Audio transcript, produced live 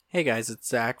Hey guys, it's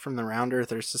Zach from the Round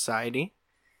Earthers Society,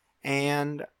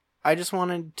 and I just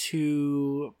wanted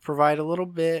to provide a little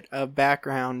bit of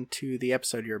background to the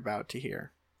episode you're about to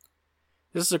hear.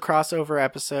 This is a crossover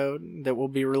episode that will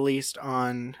be released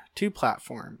on two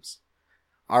platforms.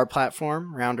 Our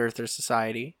platform, Round Earthers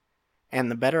Society, and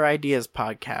the Better Ideas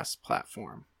podcast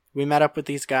platform. We met up with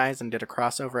these guys and did a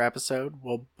crossover episode.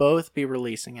 We'll both be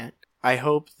releasing it. I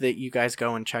hope that you guys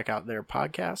go and check out their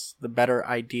podcasts, the Better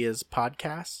Ideas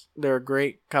podcast. They're a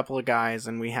great couple of guys,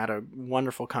 and we had a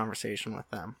wonderful conversation with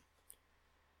them.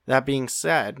 That being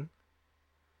said,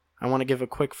 I want to give a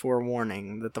quick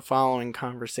forewarning that the following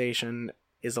conversation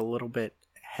is a little bit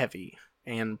heavy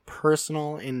and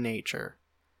personal in nature.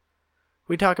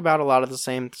 We talk about a lot of the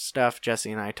same stuff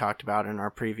Jesse and I talked about in our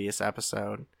previous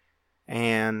episode,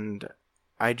 and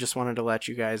I just wanted to let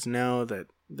you guys know that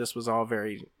this was all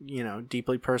very,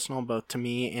 deeply personal, both to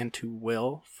me and to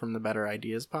Will from the Better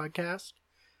Ideas podcast.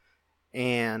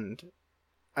 And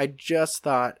I just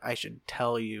thought I should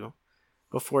tell you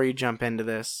before you jump into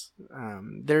this.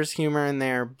 There's humor in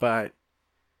there, but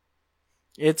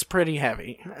it's pretty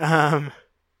heavy. I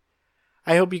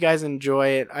hope you guys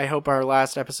enjoy it. I hope our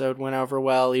last episode went over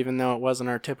well, even though it wasn't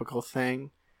our typical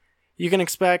thing. You can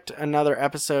expect another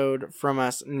episode from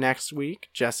us next week.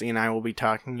 Jesse and I will be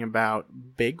talking about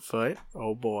Bigfoot.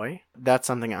 Oh boy. That's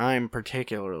something I'm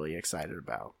particularly excited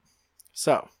about.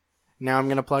 So, now I'm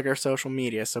going to plug our social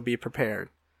media, so be prepared.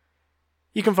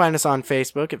 You can find us on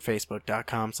Facebook at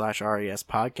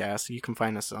facebook.com/RESpodcast. You can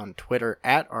find us on Twitter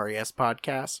at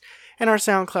RESpodcast. And our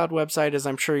SoundCloud website, as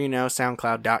I'm sure you know,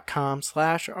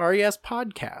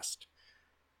 soundcloud.com/RESpodcast.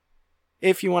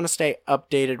 If you want to stay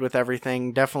updated with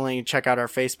everything, definitely check out our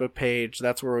Facebook page.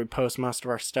 That's where we post most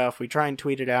of our stuff. We try and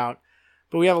tweet it out,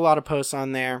 but we have a lot of posts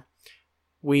on there.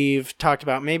 We've talked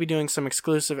about maybe doing some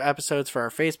exclusive episodes for our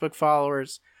Facebook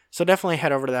followers, so definitely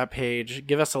head over to that page.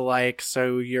 Give us a like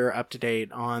so you're up to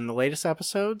date on the latest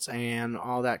episodes and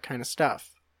all that kind of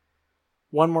stuff.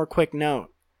 One more quick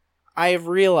note. I have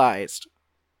realized,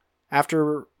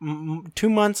 after 2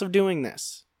 months of doing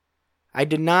this, I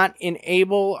did not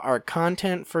enable our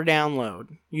content for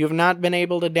download. You have not been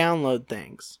able to download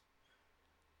things.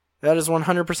 That is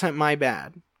 100% my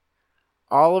bad.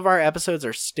 All of our episodes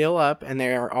are still up, and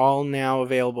they are all now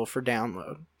available for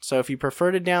download. So if you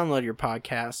prefer to download your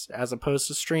podcasts as opposed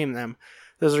to stream them,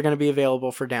 those are going to be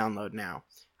available for download now.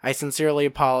 I sincerely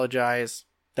apologize.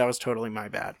 That was totally my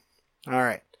bad. All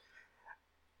right.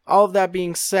 All of that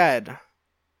being said,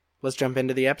 let's jump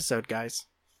into the episode, guys.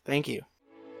 Thank you.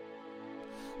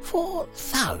 For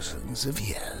thousands of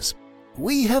years,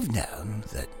 we have known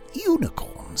that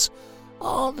unicorns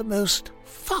are the most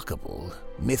fuckable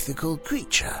mythical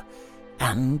creature,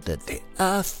 and that the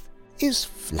earth is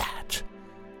flat.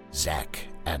 Zach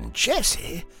and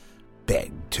Jesse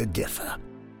beg to differ.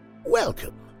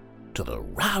 Welcome to the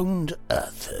Round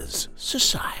Earthers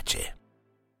Society.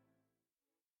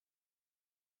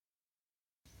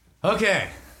 Okay,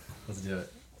 let's do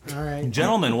it. All right.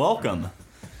 Gentlemen, welcome.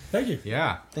 Thank you.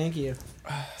 Yeah. Thank you.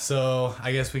 So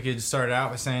I guess we could start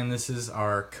out by saying this is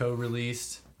our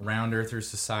co-released Round Earthers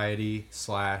Society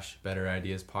 / Better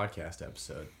Ideas podcast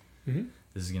episode. Mm-hmm.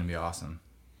 This is going to be awesome.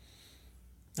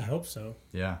 I hope so.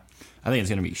 Yeah. I think it's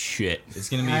going to be shit. It's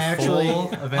going to be I full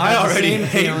actually- of I already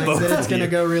hate both that it's of going to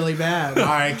you. go really bad. All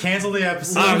right, cancel the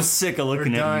episode. I'm sick of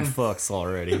looking We're at done. you fucks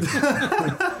already.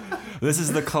 This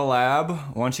is the collab.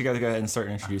 Why don't you guys go ahead and start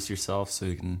and introduce yourself so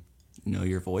you can know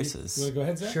your voices. You want to go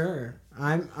ahead, Zach? Sure.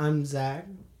 I'm Zach.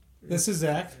 This is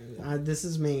Zach. This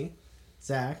is me,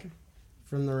 Zach,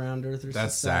 from the Round Earthers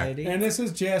That's Society. And this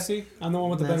is Jesse. I'm the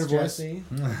one with the That's better voice. Jesse.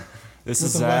 This With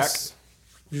is the Zach. less-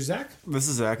 You're Zach? This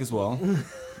is Zach as well. And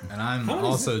I'm How is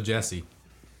also Jesse.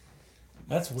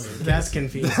 That's weird. That's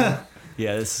confusing.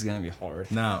 Yeah, this is going to be hard.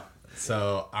 No.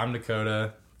 So I'm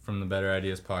Dakota from the Better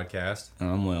Ideas podcast. And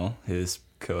I'm Will, his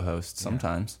co-host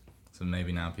sometimes. So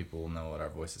maybe now people will know what our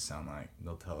voices sound like.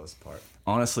 They'll tell us apart.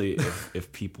 Honestly,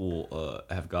 if people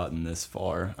have gotten this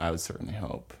far, I would certainly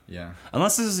hope. Yeah.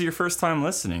 Unless this is your first time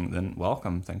listening, then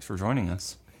welcome. Thanks for joining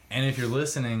us. And if you're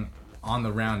listening on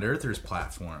the Round Earthers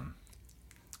platform,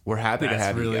 We're happy to that's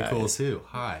have really you guys. cool too.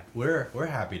 Hi. We're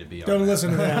happy to be on Don't that. listen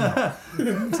to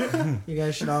them. You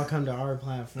guys should all come to our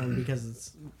platform because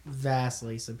it's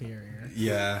vastly superior.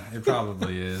 Yeah, it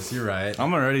probably is. You're right.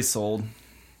 I'm already sold.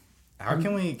 How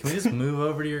can we just move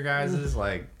over to your guys's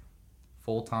like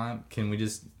full time? Can we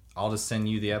just I'll just send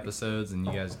you the episodes and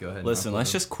you guys go ahead and Listen, upload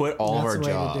let's them? just quit all of That's our the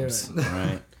way to do jobs. it. All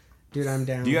right. Dude, I'm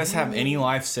down. Do you guys have any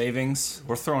life savings?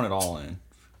 We're throwing it all in.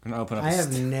 We're gonna open up. I a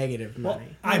have st- negative Well,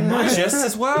 money. I might have. just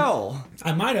as well.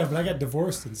 I might have, but I got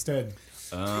divorced instead.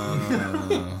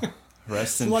 Right.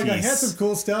 Rest in Like peace. I had some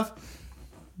cool stuff,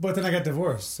 but then I got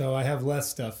divorced, so I have less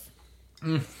stuff.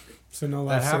 So no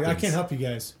less. I happens. can't help you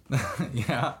guys.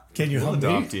 Yeah. Can you help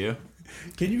Adopt me? you.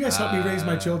 Can you guys help me raise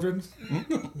my children?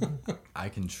 I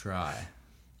can try.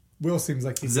 Will seems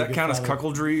like he's Does a that good count as father.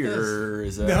 cuckoldry, or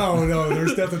is that? No,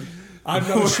 there's nothing. I'm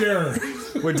not a sharer.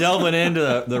 We're delving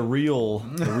into the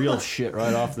real shit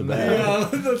right off the bat. Yeah,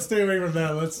 let's stay away from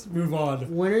that. Let's move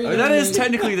on. When are you That gonna is make-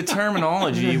 technically the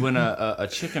terminology when a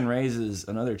chicken raises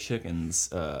another chicken's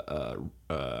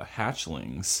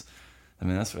hatchlings. I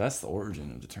mean, that's the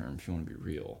origin of the term, if you want to be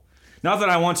real. Not that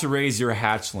I want to raise your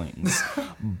hatchlings,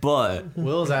 but...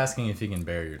 Will's asking if he can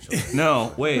bear your children.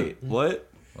 No, wait, what?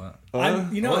 What?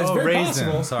 It's very raise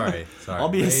possible. them. Sorry. I'll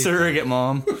be a Raise surrogate,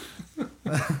 Mom.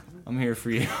 I'm here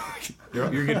for you. You're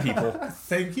good people.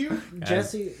 Thank you.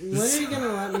 Jesse, when are you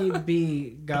gonna let me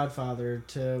be godfather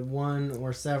to one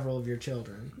or several of your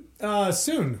children?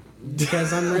 Soon.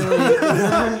 Because I'm really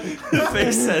The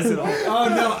face says it all. Oh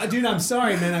no, dude, I'm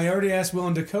sorry, man. I already asked Will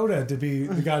and Dakota to be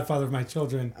the godfather of my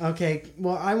children. okay.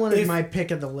 Well, I wanted If- my pick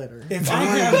of the litter. If I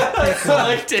have,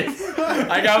 Selective.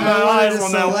 I got my I wanted eyes to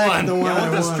on that select one. the one I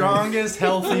the wanted. strongest,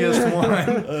 healthiest one.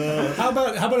 how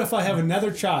about if I have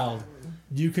another child,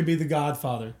 you could be the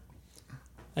godfather.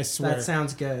 I swear. That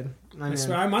sounds good. I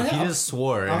swear. I might He have. just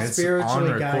swore, I'll and it's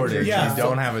spiritually on guide recorded. you. Yeah. You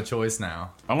don't have a choice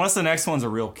now. Unless the next one's a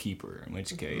real keeper, in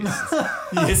which case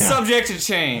it's subject to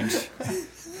change.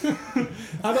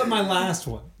 How about my last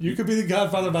one? You could be the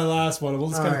godfather of my last one. We'll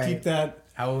just kind of Alright. keep that.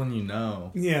 How will you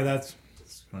know Yeah, that's.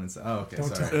 when it's? Oh, okay.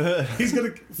 Don't Sorry. He's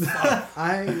gonna.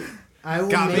 I will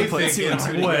Got me make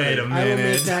thinking. Wait a I will make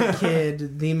minute. that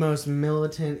kid the most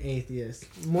militant atheist.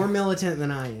 More militant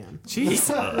than I am. Jesus.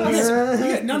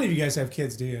 None of you guys have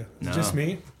kids, do you? No. Just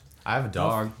me. I have a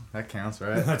dog. That counts,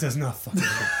 right? That does not fucking.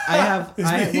 I have.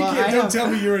 Don't tell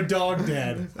me you're a dog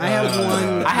dad. I have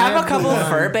one. I have a couple the of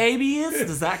fur one- babies.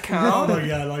 Does that Oh count? my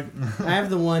god! Like I have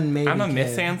the one maybe. I'm a kid,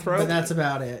 misanthrope. but that's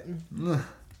about it.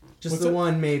 Just What's the that?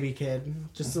 one maybe kid.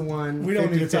 Just the one. We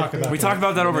don't need to 50-50. talk about We talked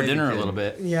about that over Maybe dinner a kid. little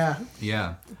bit. Yeah.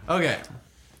 Yeah. Okay.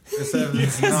 Instead of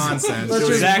this nonsense. Let's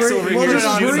just Zach's breeze- over we'll here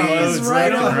just shooting breeze loads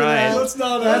right left over and right. that. let's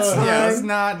not. That's Yeah, fine. let's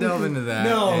not delve into that.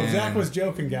 No, And Zach was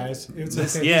joking, guys. It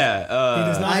was okay. Yeah.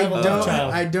 He does not I have a love don't.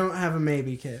 child. I don't have a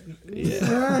maybe kid.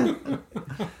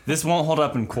 This won't hold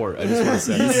up in court. I just want to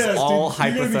say this Yes, is all dude, you're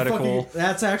gonna be hypothetical.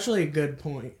 That's actually a good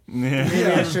point. Yeah. Maybe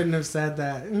I shouldn't have said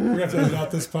that. We're gonna have to edit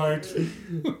out this part.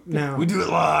 No. We do it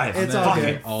live. It's then all fuck good.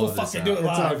 it, all We'll of this fucking do out. it It's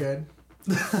all live.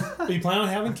 good. Are you planning on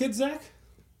having kids, Zach?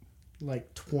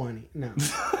 Like 20. No. You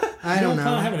I don't plan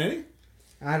on know. having any?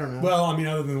 I don't know. Well, I mean,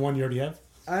 other than the one you already have.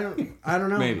 I don't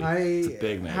know. Maybe. It's a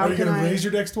big maybe. How Are you can gonna I? raise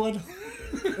your next one?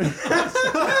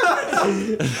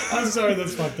 I'm sorry,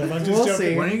 that's fucked up. I'm just We'll joking.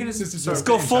 see. When are you gonna just start Let's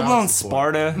go paying full child blown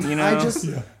support? Sparta. You know. I just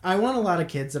Yeah. I want a lot of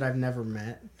kids that I've never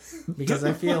met because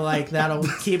I feel like that'll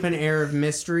keep an air of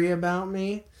mystery about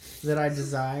me that I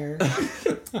desire.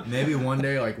 Maybe one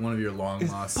day, like one of your long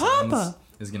lost sons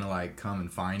is gonna like come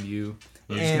and find you.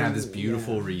 And you're just gonna have this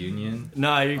beautiful yeah. reunion.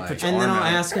 No, you Like- put your And then arm I'll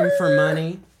out. ask him for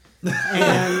money.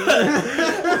 And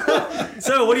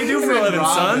So, what do you do for a living,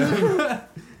 son?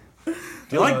 Do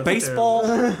you like that's baseball?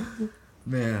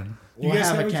 Man. You we'll guys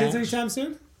have a having kids cat. anytime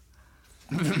soon?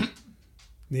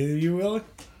 Neither of you will?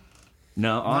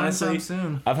 No, honestly, Anytime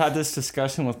soon. I've had this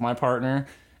discussion with my partner,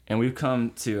 and we've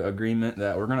come to agreement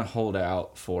that we're gonna hold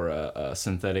out for a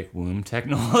synthetic womb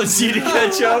technology to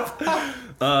catch up.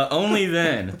 Only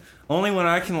then, only when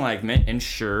I can like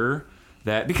ensure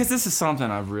that, because this is something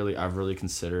I've really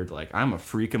considered. Like, I'm a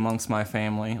freak amongst my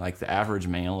family. Like, the average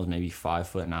male is maybe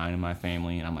 5'9" in my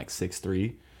family, and I'm like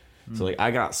 6'3". So like,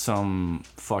 I got some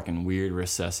fucking weird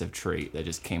recessive trait that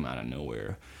just came out of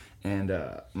nowhere. And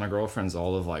my girlfriend's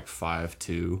all of like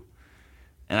 5'2",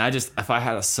 and I just, if I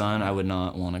had a son, I would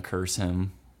not want to curse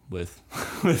him with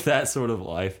with that sort of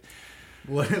life.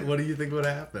 What do you think would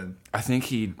happen? I think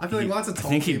he'd. I feel like lots of tall I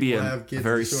think he'd be people a have kids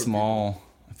very and short small.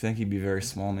 I think he'd be a very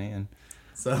small man.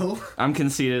 So I'm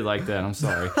conceited like that. I'm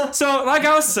sorry. So, like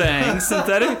I was saying,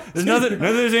 synthetic.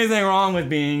 There's anything wrong with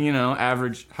being,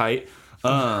 average height.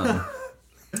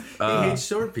 he hates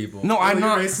short people. no, I'm All your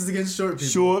not- racist against short people.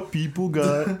 Short people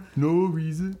got no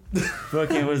reason.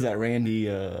 Fucking, what is that? Randy,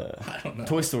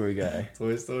 Toy Story guy.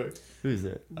 Toy Story. Who is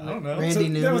it? I don't know.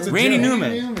 Randy that was Newman. a Randy joke.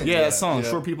 Newman. Newman, Yeah, yeah, that song. yeah.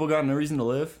 Short people got no reason to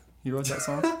live. He wrote that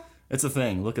song. It's a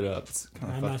thing. Look it up. It's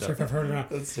kind I'm of not fucked sure up. if I've heard it or not.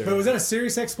 That's But terrible. was that a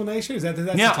serious explanation? Is that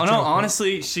that's Yeah, just a no, joke?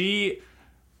 honestly, she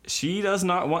does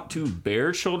not want to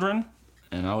bear children,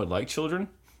 and I would like children,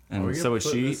 and we so gonna is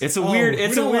put she. this- It's a Oh, weird. we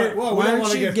It's a don't weird. want- well, we Why don't don't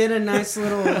want to you get a nice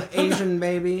little Asian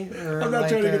baby? Or I'm not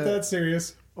like trying to a, get that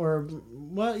serious. or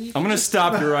well, you I'm can gonna just-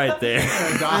 stop you right there.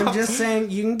 I'm just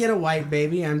saying you can get a white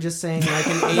baby. I'm just saying like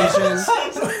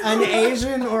an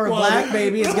Asian or a black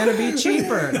baby is gonna be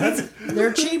cheaper.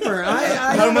 They're cheaper.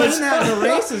 I don't mean that in a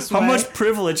racist way. How much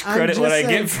privilege I'm credit just would I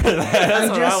saying- get for that? That's I'm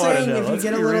what just I want to saying know. if you Let's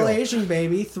get a be little real. Asian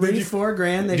baby, $3-4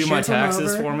 grand, they Do my ship them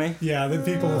taxes over. for me? Yeah, then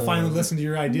people will finally listen to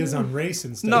your ideas on race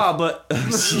and stuff. No, but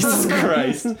Jesus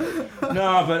Christ.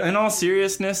 No, but in all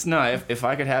seriousness, no. If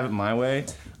I could have it my way,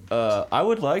 I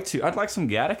would like to. I'd like some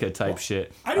Gattaca type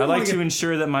shit. I I'd didn't like wanna to get-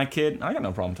 ensure that my kid. I got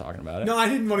no problem talking about it. No, I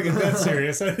didn't want to get that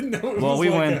serious. I didn't know it Well, was we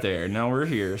like went there. Now we're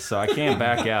here, so I can't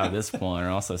back out at this point, or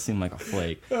else I seem like a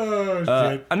flake. Oh,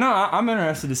 shit. No, I'm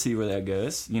interested to see where that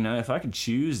goes. You know, if I could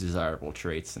choose desirable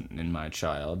traits in my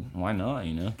child, why not?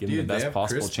 You know, give him the Dude, they best have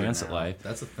possible CRISPR chance at now. life.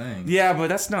 That's a thing. Yeah, but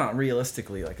that's not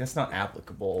realistically that's not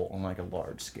applicable on like a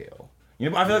large scale. You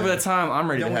know, I feel like by the time I'm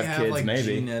ready to Don't we have have kids, like maybe.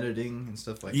 gene editing and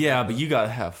stuff like Yeah, that? but you gotta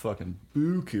have fucking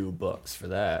buku bucks for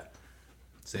that.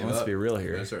 Save Let's up. be real You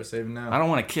here. gotta start saving now. I don't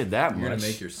want a kid that You're much. gonna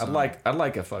make your son. I'd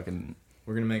like a fucking.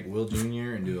 We're gonna make Will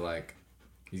Jr. and do like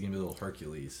he's gonna be a little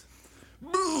Hercules.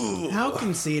 How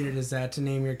conceited is that to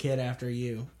name your kid after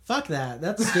you? Fuck that.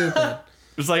 That's stupid.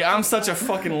 It's like I'm such a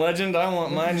fucking legend. I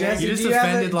want my name. Jesse, You just do you have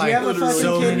offended a- do like you have a fucking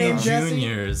so kid many named Jesse?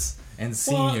 juniors and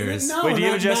seniors. Well, no, Wait, do you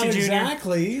have a Jesse not Jr.?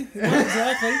 Exactly. Not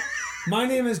exactly. My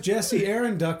name is Jesse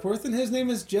Aaron Duckworth, and his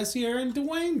name is Jesse Aaron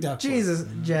Dwayne Duckworth. Jesus,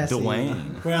 Jesse.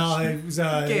 Dwayne. Well, it was.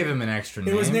 Gave him an extra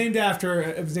name. It was named after.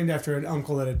 It was named after an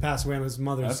uncle that had passed away on his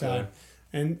mother's Okay. side,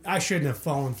 and I shouldn't have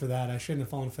fallen for that. I shouldn't have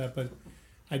fallen for that, but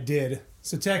I did.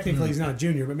 So technically, he's not a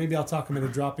junior, but maybe I'll talk him into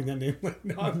dropping that name.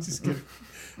 No, I'm just kidding.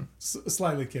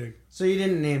 Slightly kidding. So you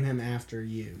didn't name him after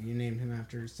you. You named him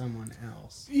after someone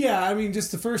else. Yeah, I mean,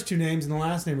 just the first two names and the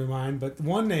last name are mine, but the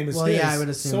one name is Well, his yeah, I would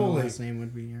assume solely. the last name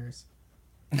would be yours.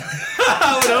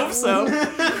 I would hope so.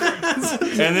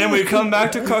 And then we come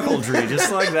back to cuckoldry,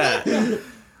 just like that.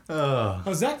 Oh,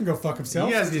 Zach can go fuck himself.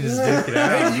 You guys need to just duke it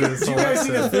out. You guys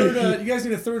need a third. You guys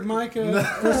need a third mic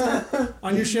person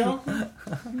on your show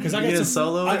because I You got need some. to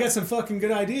solo I it? got some fucking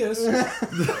good ideas.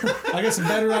 I got some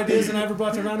better ideas than I ever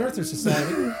brought to Round Earther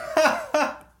Society.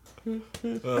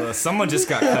 Someone just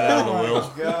got cut out of the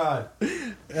will. God.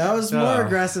 That was more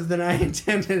aggressive than I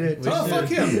intended it to. Oh, fuck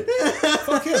him!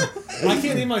 Fuck him! I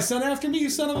can't name my son after me, you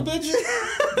son of a bitch.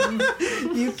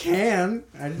 You can.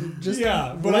 I just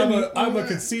Yeah, but I'm a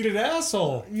conceited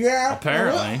asshole. yeah.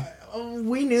 Apparently.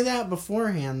 We knew that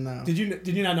beforehand, though. Did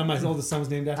you not know my oldest son was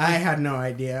named after I me? had no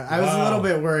idea. I was a Wow. little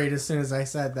bit worried as soon as I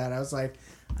said that. I was like,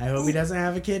 I hope he doesn't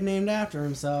have a kid named after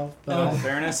himself. In all But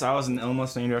fairness, I was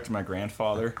almost named after my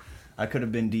grandfather. I could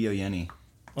have been Dio Yenny.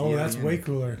 Oh, that's way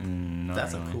cooler. Not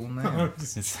That's really. a cool name.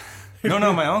 It's,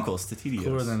 no, my uncle, Statitios.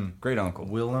 Cooler than great uncle.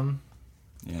 Willem,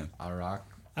 Yeah, Arak,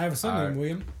 I have a son named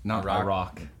William. not Rock.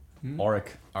 Iraq. Auric.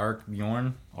 Ark,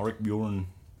 Bjorn. Auric Bjorn.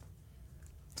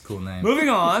 It's a cool name. Moving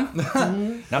on.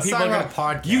 Now Let's people talk are about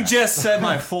gonna, podcast. you just said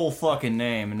my full fucking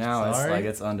name, and now Sorry? it's like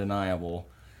it's undeniable.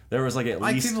 There was like at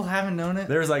Like least people haven't known it.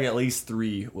 there's like at least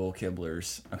 3 Will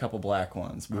Kibblers, a couple black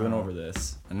ones. We went over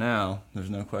this, and now there's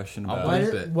no question I'll about why, it.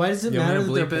 bleep did, it. why does it You want me matter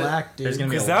to that they're bleep it? black, dude? There's gonna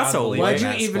be a 'Cause that's lot of a bleeping Why'd in you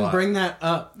that even spot. bring that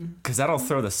up? Because that'll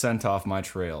throw the scent off my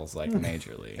trails like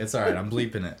majorly. It's alright. I'm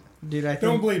bleeping it. Dude, I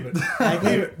Don't think, bleep it. I Bleep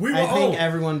think, it. We I will. think Oh,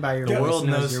 everyone by your The voice world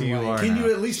knows you're who you white. are. can now.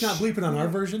 you at least not bleep it on our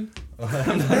version?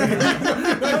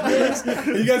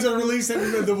 You guys will release it,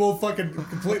 and then we'll fucking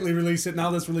completely release it. Now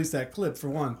let's release that clip for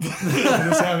one. And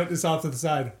just have it just off to the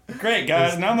side. Great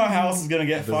guys, now my house is gonna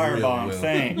get The real firebombed. Will.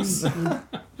 Thanks.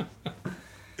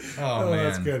 Oh, man.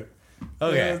 That's good.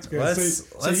 Okay. Yeah, that's good.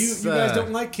 Let's, so you guys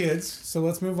don't like kids, so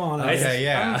let's move on. Yeah.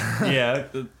 yeah.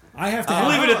 I have to I'll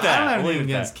have. leave it at that. I don't have I'll leave anything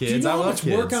it at against that. kids. Do you know I how love much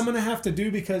kids. work I'm gonna have to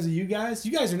do because of you guys?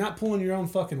 You guys are not pulling your own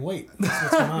fucking weight. That's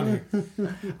what's going on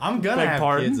here. I'm gonna Beg have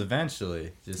pardon? kids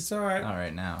eventually. Just It's all right. Not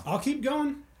right now. I'll keep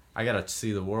going. I gotta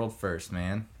see the world first,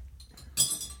 man.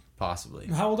 Possibly.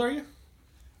 How old are you?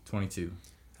 22.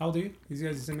 How old are you? These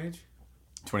guys the same age?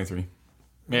 23.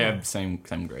 Yeah, same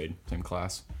grade, same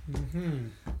class.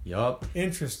 Yup.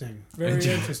 Interesting. Very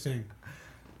interesting.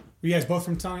 Were you guys both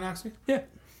from Tonganoxie?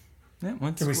 Yeah,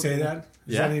 once. Can we say that?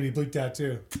 Does Yeah. that need to be bleeped out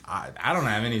too? I don't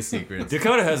have any secrets.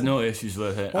 Dakota has no issues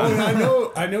with it.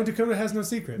 Oh, I know Dakota has no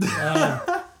secrets.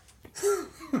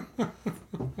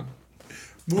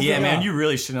 Yeah, man, you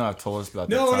really shouldn't have told us about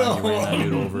that No, time you no. ran that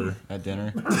dude over at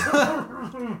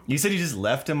dinner. You said you just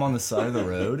left him on the side of the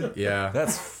road? Yeah.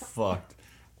 That's fucked.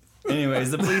 Anyways,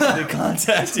 the police will be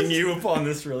contacting you upon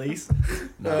this release.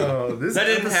 Oh, this That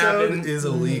didn't happen. is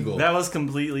illegal. That was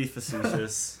completely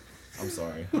facetious. I'm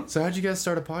sorry. So how'd you guys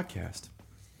start a podcast?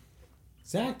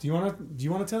 Zach, do you want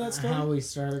to tell that story? How we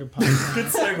started a podcast. Good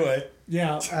segue.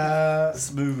 Yeah.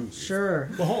 Smooth. Sure.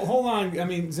 Well, hold on. I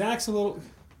mean, Zach's a little.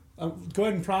 Go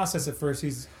ahead and process it first.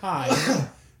 He's high,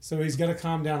 so he's got to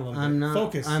calm down a little bit. I'm not.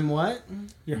 Focus. I'm what?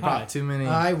 You're high. Bought too many.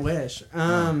 I wish.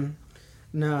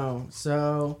 No.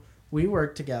 So we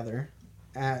worked together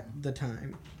at the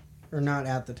time, or not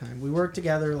at the time. We worked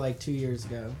together like 2 years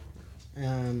ago,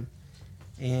 and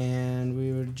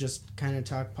we would just kind of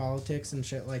talk politics and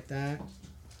shit like that.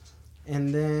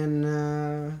 And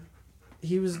then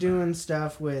he was doing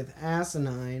stuff with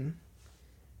Asinine,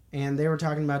 and they were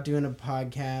talking about doing a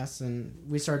podcast, and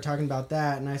we started talking about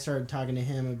that, and I started talking to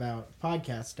him about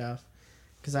podcast stuff,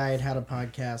 because I had a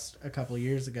podcast a couple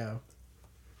years ago.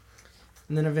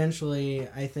 And then eventually,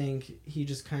 I think he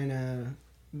just kind of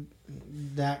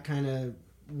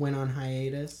went on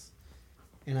hiatus,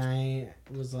 and I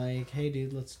was like, hey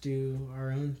dude, let's do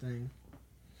our own thing.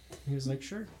 He was like,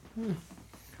 sure.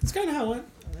 That's kind of how it went.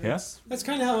 Yes. That's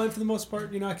kind of how it went for the most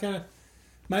part. You know,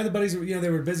 my other buddies, you know,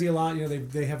 they were busy a lot. You know,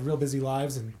 they have real busy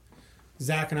lives, and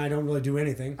Zach and I don't really do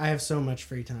anything. I have so much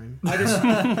free time.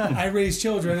 I raise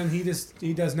children, and he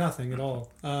does nothing at all.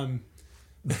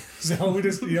 So we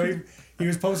just, you know, he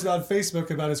was posted on Facebook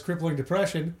about his crippling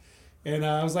depression, and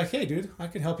I was like, hey dude, I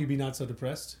can help you be not so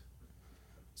depressed.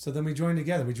 So then we joined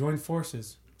together. We joined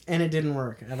forces. And it didn't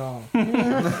work at all. And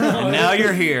now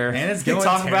you're here. And it's to going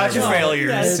talk about your terrible.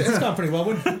 failures. Yeah, it's gone pretty well.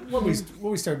 When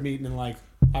we started meeting in like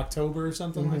October or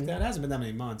something like that. It hasn't been that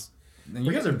many months. And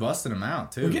you guys are busting them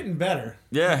out too. We're getting better.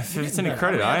 Yeah, if it's any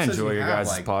credit, How many I episodes enjoy do you your have,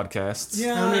 guys' like- podcasts.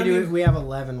 Yeah, How many do we have?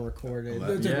 11 recorded.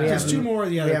 There's two more.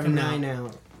 Yeah, We they're have coming 9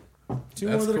 out. out. Two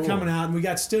That's more that are cool. coming out, and we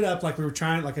got stood up like we were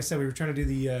trying. Like I said, we were trying to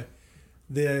do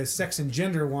the sex and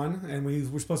gender one, and we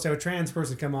were supposed to have a trans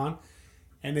person come on,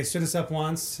 and they stood us up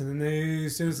once, and then they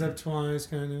stood us up twice,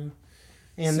 kind of.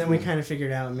 And then we kind of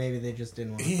figured out maybe they just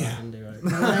didn't want to Yeah. fucking do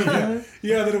it.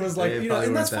 Yeah, that it was like, They you know, probably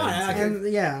and that's weren't that fine.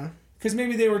 And yeah. Because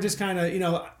maybe they were just kind of, you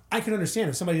know, I could understand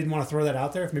if somebody didn't want to throw that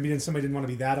out there, if maybe somebody didn't want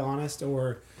to be that honest,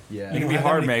 or Yeah. It can be have that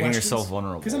hard many making questions. yourself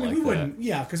vulnerable. Because I mean, like we that. wouldn't,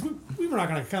 yeah, because we were not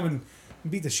going to come and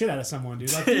beat the shit out of someone,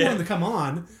 dude. Like, we wanted to come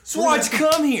on. So why'd you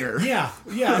come here? Yeah.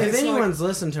 If it's like- anyone's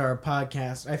listened to our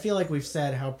podcast, I feel like we've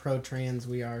said how pro-trans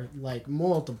we are, like,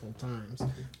 multiple times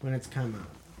when it's come up.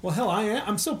 well, hell,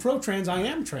 I'm so pro-trans, I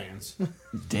am trans. I'm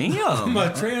Damn.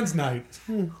 a trans knight.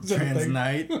 Is that a Trans thing?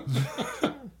 night.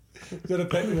 Is that a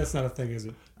thing? That's not a thing, is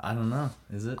it? I don't know.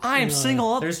 Is it? I am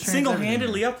There's trans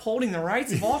single-handedly upholding the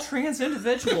rights of all trans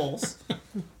individuals.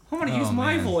 I'm gonna use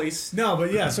my man. voice. No,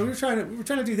 but yeah, so we were trying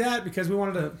to do that because we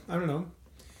wanted to. I don't know.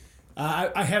 I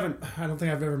don't think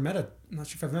I've ever met I'm not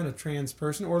sure if I've met a trans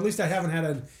person, or at least I haven't had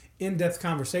an in-depth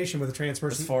conversation with a trans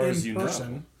person As far in as you know.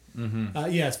 person.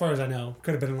 Yeah, as far as I know,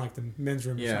 could have been in like the men's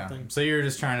room or Yeah. something. So you're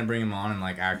just trying to bring them on and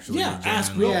like actually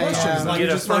Ask genuinely real Yeah, questions. yeah. Like, Get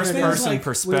a just like things first-person like,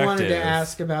 perspective. We wanted to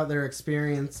ask about their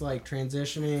experience, like,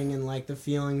 transitioning and, like, the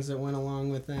feelings that went along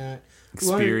with that. We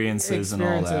wanted- Experiences and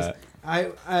all that.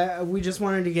 We just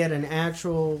wanted to get an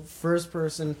actual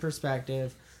first-person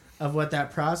perspective of what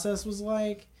that process was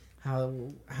like, how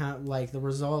like the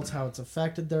results, how it's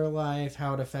affected their life,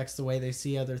 how it affects the way they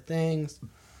see other things,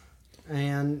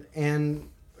 and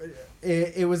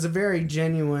it was a very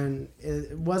genuine.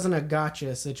 It wasn't a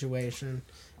gotcha situation.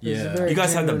 It was a Yeah. very You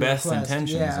guys had the genuine best request.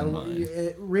 intentions Yeah, in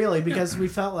mind. really, because we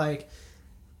felt like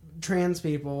trans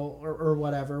people or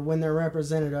whatever, when they're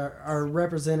represented, are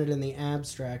represented in the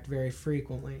abstract very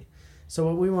frequently. So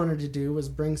what we wanted to do was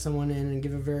bring someone in and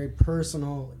give a very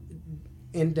personal,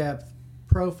 in-depth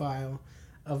profile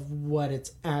of what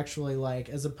it's actually like,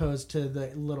 as opposed to the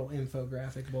little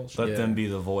infographic bullshit. Let Yeah. them be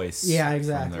the voice. Yeah, from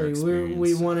exactly. their experience.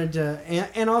 We wanted to,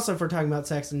 and also if we're talking about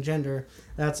sex and gender,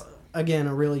 that's again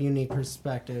a really unique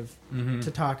perspective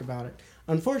to talk about it.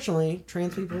 Unfortunately,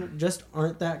 trans people just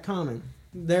aren't that common.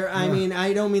 I mean,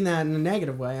 I don't mean that in a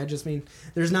negative way. I just mean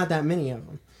there's not that many of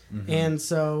them, and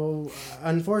so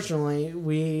unfortunately,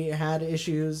 we had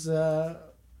issues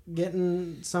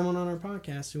getting someone on our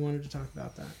podcast who wanted to talk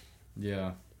about that.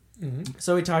 Yeah.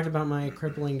 So we talked about my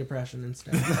crippling depression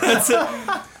instead.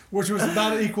 which was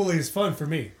about equally as fun for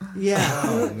me. Yeah.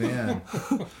 Oh man.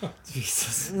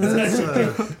 Jesus.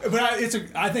 But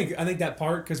I think that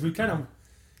part, because we kind of,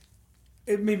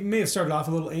 it may have started off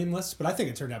a little aimless, but I think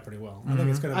it turned out pretty well. I think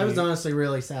it's gonna. I was honestly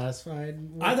really satisfied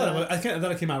with I thought that. I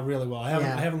thought it came out really well. I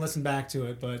Yeah. haven't listened back to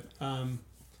it, but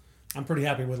I'm pretty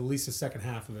happy with at least the second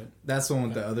half of it. That's the one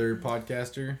with the other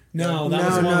podcaster. No, that No,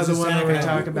 was the no, one, the with one Zach that we and I.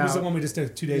 talked It was the about. one we just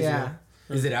did 2 days Yeah. ago.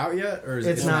 Is it out yet, or is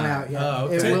It's it not out yet. Oh,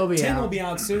 okay. It will be 10 out. will be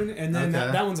out soon, and then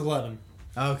Okay. that one's 11.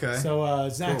 Okay. So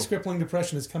Zach's Cool. crippling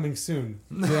depression is coming soon.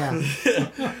 Yeah.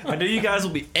 I know you guys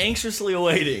will be anxiously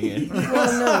awaiting it.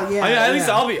 Well, no, yeah. I mean, at least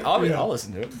yeah. I'll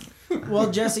listen to it.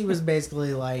 Well, Jesse was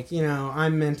basically like,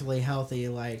 I'm mentally healthy,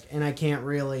 like, and I can't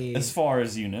really, As far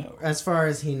as you know. as far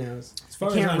as he knows. As far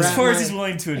I can't as I know. wrap As far as my- he's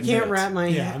willing to I admit. can't wrap my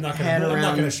Yeah, I'm not gonna- head I'm not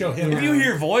around. gonna show him. If you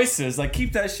hear voices, like,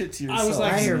 keep that shit to yourself. I was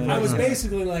like, I hear I was voices.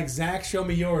 basically like, Zach, show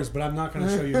me yours, but I'm not going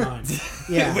to show you mine.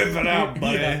 Yeah. Whip it out,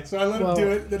 buddy. Yeah, so I let Well- him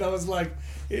do it. Then I was like,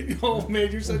 "Oh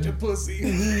man, you're such a pussy."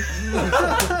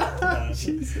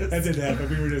 That didn't happen.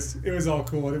 We were just—it was all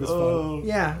cool and it was fun.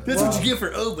 Yeah. That's well, what you get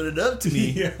for opening up to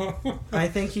me. Yeah. I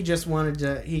think he just wanted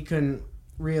to. He couldn't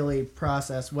really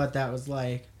process what that was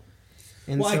like,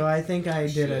 and Well, so I think I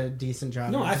did a decent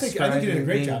job. No, of I think you did a describing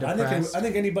great being job. depressed. I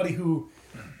think anybody who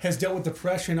has dealt with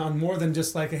depression on more than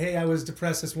just like, hey, I was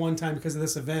depressed this one time because of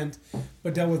this event,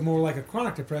 but dealt with more like a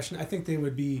chronic depression, I think they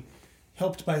would be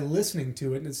helped by listening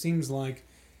to it. And it seems like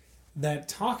that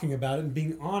talking about it and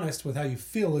being honest with how you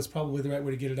feel is probably the right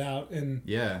way to get it out. And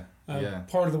Yeah. Yeah.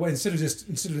 part of the way, instead of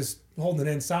just holding it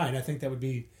inside, I think that would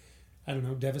be, I don't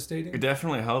know, devastating. It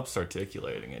definitely helps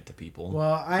articulating it to people.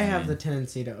 Well, I have the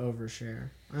tendency to overshare.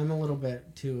 I'm a little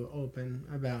bit too open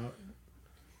about.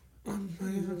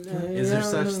 Is there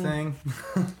such thing?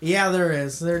 Yeah, there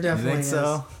is. There You definitely think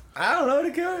so? I don't know,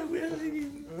 Dakota.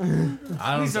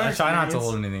 I try not to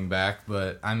hold anything back,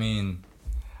 but I mean,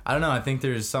 I don't know. I think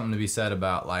there's something to be said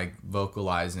about like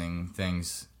vocalizing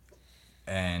things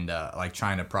and like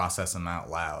trying to process them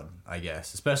out loud, I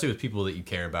guess, especially with people that you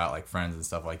care about, like friends and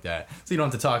stuff like that. So you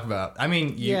don't have to talk about. I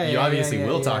mean, you obviously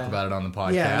will talk about it on the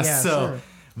podcast. Yeah, so, sure.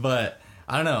 but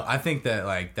I don't know. I think that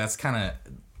like that's kind of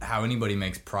how anybody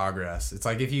makes progress. It's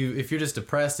like if you're just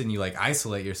depressed and you like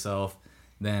isolate yourself,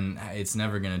 then it's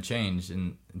never gonna change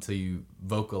until you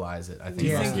vocalize it. I think. Do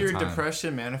you Yeah. most think of the your time.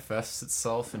 depression manifests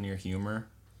itself in your humor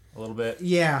a little bit?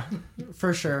 Yeah,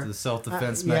 for sure. The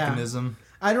self-defense yeah. mechanism.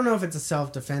 I don't know if it's a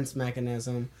self-defense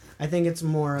mechanism. I think it's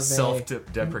more of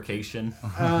Self-deprecation.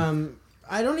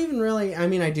 I don't even really. I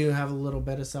mean, I do have a little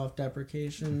bit of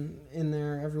self-deprecation in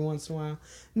there every once in a while.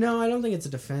 No, I don't think it's a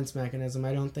defense mechanism.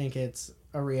 I don't think it's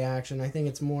a reaction. I think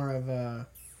it's more of a.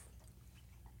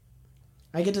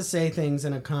 I get to say things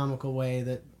in a comical way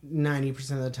that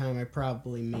 90% of the time I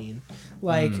probably mean.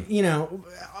 Like,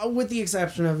 with the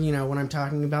exception of, when I'm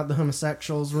talking about the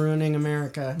homosexuals ruining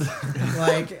America.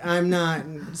 Like, I'm not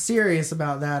serious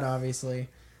about that, obviously.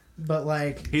 But,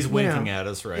 like... He's winking at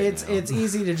us right now. It's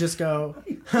easy to just go,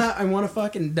 I want to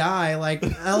fucking die. Like,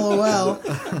 LOL.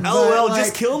 LOL, But,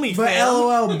 just kill me, but fam.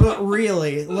 LOL, but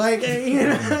really. Like,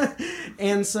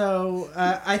 And so,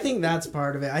 I think that's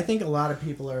part of it. I think a lot of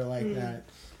people are like that.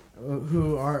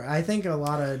 Who are, I think a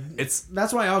lot of...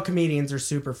 That's why all comedians are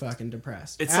super fucking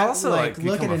depressed. It's also like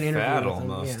look at become an a interview fad with them,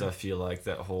 almost. yeah. I feel like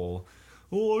that whole,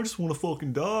 I just want to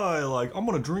fucking die. Like, I'm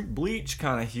gonna drink bleach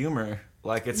kind of humor.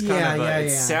 Like, it's kind of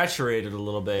it's saturated a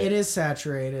little bit. It is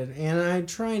saturated, and I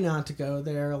try not to go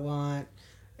there a lot,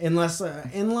 unless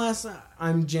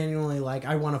I'm genuinely like,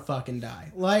 I want to fucking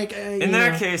die. Like in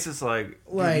that case, it's like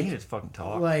you need to fucking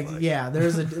talk.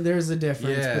 There's a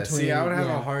difference Yeah, between. see, I would have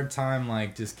a hard time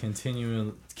like just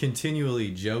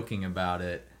continually joking about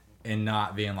it and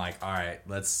not being like, all right,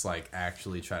 let's like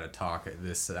actually try to talk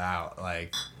this out.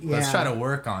 Like, let's try to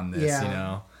work on this. Yeah.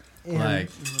 And- Like,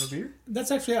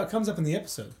 That's actually how it comes up in the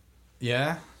episode.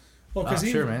 yeah. Well, because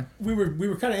sure, man. we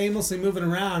were kind of aimlessly moving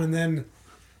around, and then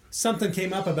something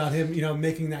came up about him,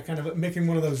 making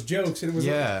one of those jokes, and it was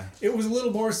it was a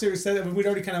little more serious. We'd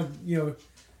already kind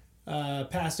of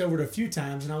passed over it a few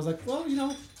times, and I was like, well,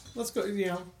 let's go,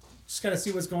 just kind of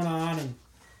see what's going on, and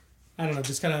I don't know,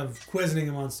 just kind of quizzing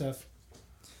him on stuff.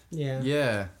 Yeah.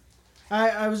 Yeah.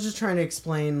 I was just trying to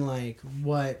explain like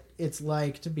what it's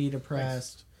like to be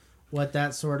depressed, what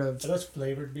that sort of Are those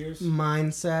flavored beers?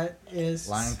 mindset is.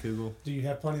 Leinenkugel. Do you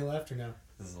have plenty left or no?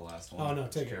 This is the last Oh no,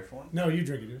 take it. Careful one. No, you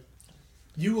drink it, dude.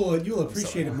 You'll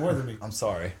appreciate it more than me. I'm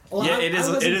sorry. Well, yeah, I it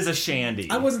wasn't- is a shandy.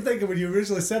 I wasn't thinking when you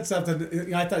originally said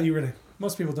something. I thought you were gonna.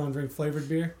 Most people don't drink flavored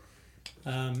beer,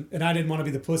 and I didn't want to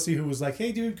be the pussy who was like,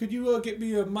 "Hey, dude, could you get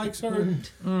me a Mike's Hard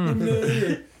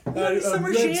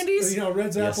Summer shandies?"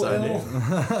 Red's Yes, Apple I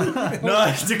Ale." do.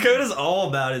 No, Dakota's all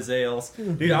about his ales.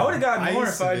 Dude, I would have gotten more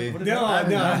if I would have. No, I no.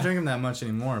 don't drink them that much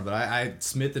anymore, but I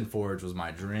Smith and Forge was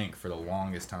my drink for the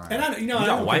longest time. And I You don't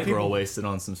got think white girl people, wasted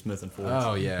on some Smith and Forge.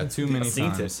 Oh yeah, too many I've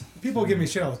seen times. it. people give me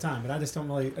shit all the time, but I just don't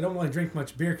really drink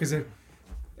much beer because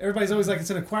everybody's always like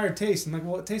it's an acquired taste. I'm like,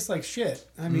 well, it tastes like shit.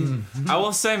 I mean, I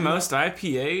will say most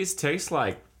IPAs taste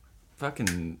like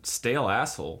fucking stale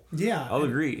asshole. yeah, I'll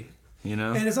agree. You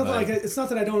know, And it's not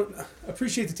that I don't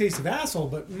appreciate the taste of asshole,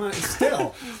 but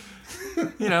still,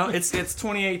 You know, it's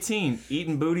 2018.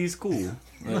 Eating booty's cool.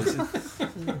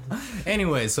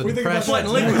 Anyway, so We think about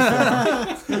depression.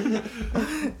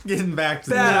 that Getting back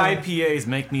to Bad IPAs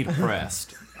make me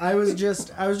depressed. I was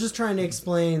just trying to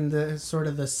explain the sort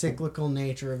of the cyclical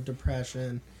nature of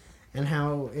depression and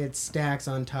how it stacks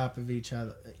on top of each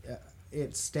other.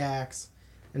 It stacks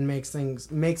and makes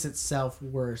itself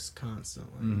worse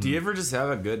constantly. Do you ever just have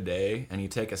a good day and you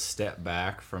take a step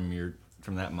back from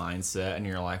that mindset and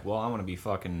you're like, well, I'm gonna be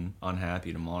fucking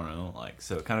unhappy tomorrow, like,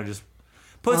 so it kind of just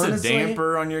puts Honestly, a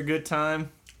damper on your good time.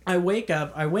 I wake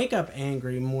up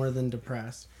angry more than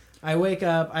depressed. I wake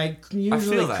up, I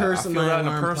usually feel that. curse I at feel my that on a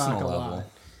alarm personal clock a level. lot.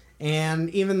 And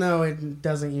even though it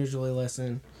doesn't usually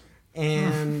listen.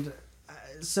 And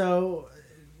so,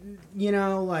 you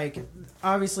know, like,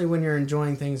 obviously when you're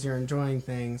enjoying things. And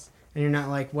you're not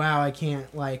like, wow, I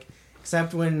can't, like,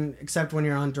 except when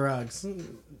you're on drugs.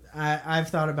 I've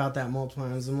thought about that multiple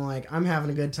times. I'm like, I'm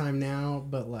having a good time now,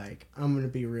 but, like, I'm going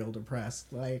to be real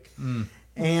depressed. Like,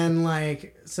 and,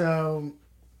 like, so,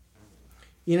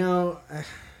 you know,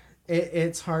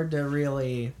 it's hard to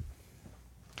really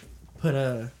put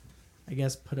a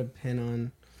pin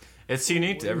on. It's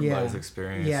unique to everybody's Yeah.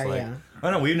 experience. Yeah, like, yeah.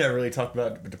 I know we've never really talked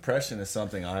about depression as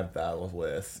something I've battled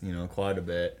with, you know, quite a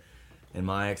bit. In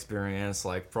my experience,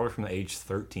 like, probably from the age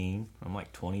 13. I'm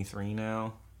like 23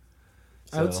 now.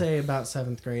 I would So- say about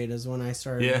 7th grade is when I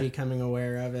started Yeah. becoming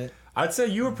aware of it. I'd say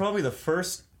you were probably the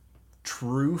first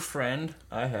true friend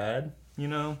I had, you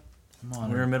know, when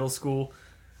we were in middle school.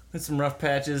 Had some rough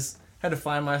patches, had to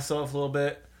find myself a little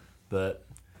bit, but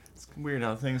it's weird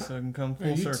how things can come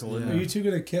full circle. Isn't Are it? you two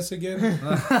gonna kiss again?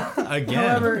 again.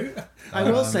 However, I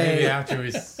will say maybe after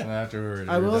we're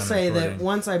I will done say that recording.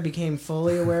 once I became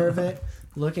fully aware of it,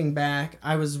 looking back,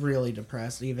 I was really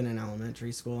depressed even in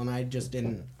elementary school, and I just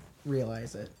didn't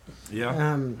realize it.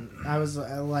 Yeah. I was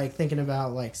like thinking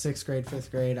about like 6th grade,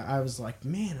 5th grade. I was like,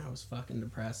 man, I was fucking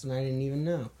depressed, and I didn't even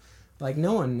know. Like,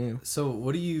 no one knew. So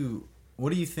what do you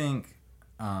think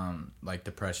like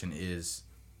depression is,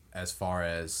 as far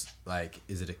as, like,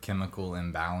 is it a chemical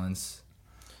imbalance?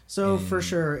 So for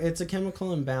sure, it's a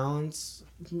chemical imbalance,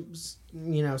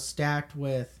 you know, stacked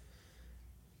with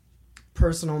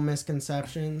personal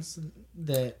misconceptions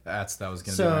that. That was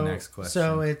going to be my next question.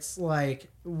 So it's like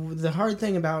the hard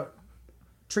thing about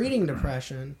treating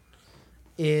depression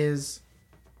is,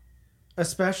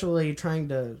 especially trying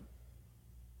to.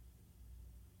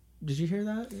 Did you hear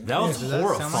that? That was does that sound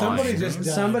horrifying. like- Somebody just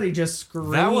died. Somebody just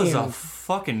screamed. That was a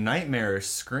fucking nightmarish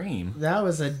scream. That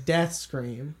was a death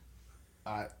scream.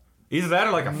 Either that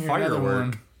or like a Hear another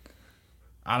firework. one.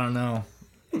 I don't know.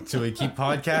 Should we keep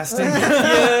podcasting?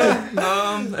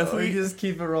 If we just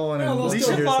keep it rolling, and they'll at least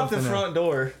still you hear pop the something front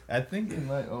door. I think it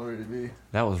might already be.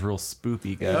 That was real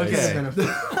spoopy, guys.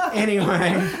 Okay.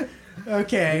 Anyway.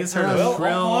 Okay. Just heard a Well,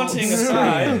 shrill haunting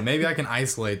aside. scream. Maybe I can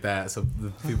isolate that so the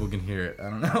people can hear it. I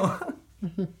don't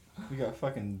know. We got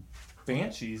fucking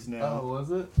banshees now.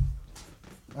 was it?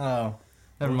 Oh.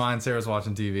 Never mind, Sarah's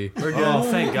watching TV. We're good. Oh,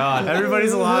 thank God.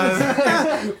 Everybody's alive.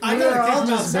 I We were gotta all kick him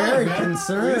just outside, very man.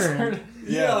 concerned.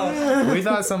 Yeah. We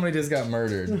thought somebody just got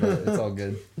murdered, but it's all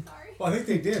good. Well, I think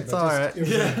they did. It's all right.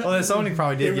 Well, then somebody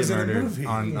probably It did was get in a murdered movie.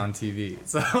 on TV.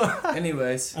 So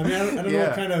Anyways. I mean, I don't know Yeah.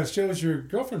 what kind of shows your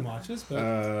girlfriend watches, but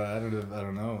I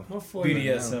don't know. hopefully.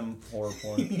 BDSM horror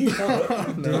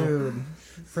porn. Dude.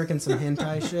 Freaking some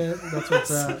hentai shit. That's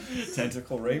what's up.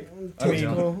 Tentacle rape.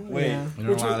 Typical. wait. Yeah. We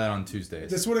don't Which allow one- that on Tuesdays.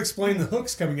 This would explain the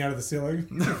hooks coming out of the ceiling.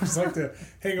 It's like to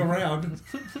hang around.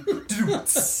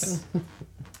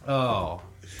 Oh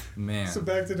man. So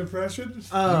back to depression.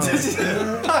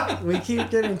 Oh. We keep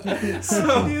getting.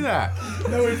 Don't do that.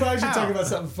 No, we probably should talk about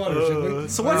something funner, should we?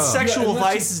 So what Oh. sexual Yeah, unless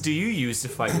you- vices do you use to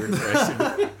fight your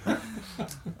depression?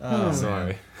 Oh,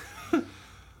 Sorry.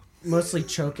 Mostly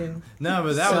choking. No,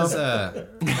 but that was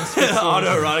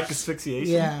Autoerotic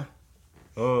asphyxiation? Yeah.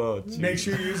 Oh, Make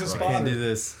sure you use a spotter. can't do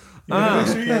this. Make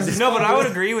sure you use a No, but I spotter. would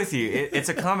agree with you. It's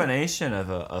a combination of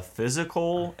a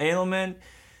physical ailment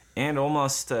and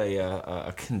almost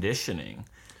a conditioning.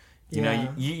 You Yeah.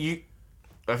 know, you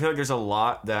I feel like there's a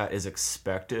lot that is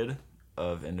expected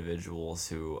of individuals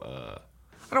who I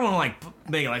don't want to like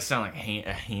make it like sound like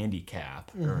a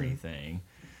handicap or anything,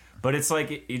 but it's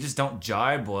like you just don't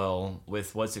jibe well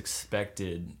with what's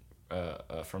expected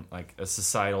from like a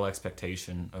societal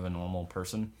expectation of a normal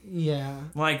person. Yeah.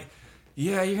 Like,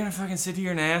 yeah, you're gonna fucking sit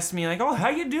here and ask me like, oh, how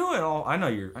you doing? Oh, I know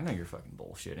you're fucking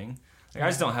bullshitting. Like, I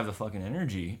just don't have the fucking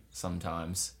energy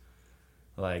sometimes.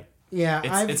 Like, Yeah.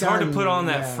 it's hard to put on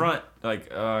that yeah. front. Like,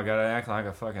 oh, I gotta act like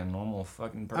a fucking normal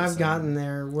fucking person. I've gotten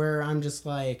there where I'm just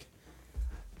like,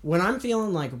 when I'm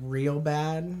feeling like real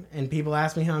bad and people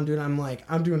ask me how I'm doing, I'm like,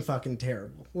 I'm doing fucking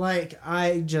terrible. Like,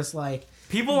 I just like...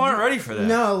 People aren't ready for that.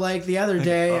 No, like the other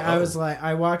day, I was like,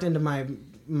 I walked into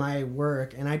my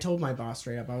work and I told my boss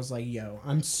straight up, I was like, yo,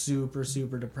 I'm super,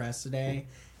 super depressed today.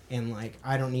 And like,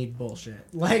 I don't need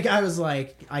bullshit. Like, I was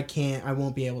like, I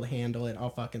won't be able to handle it. I'll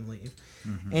fucking leave.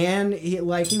 Mm-hmm. And he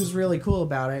was really cool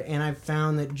about it. And I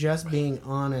found that just being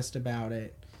honest about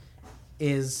it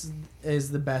is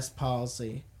the best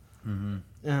policy.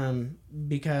 Mm-hmm.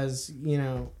 Because, you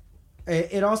know,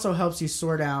 it also helps you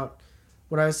sort out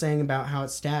what I was saying about how it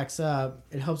stacks up.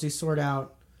 It helps you sort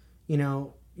out, you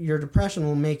know, your depression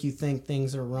will make you think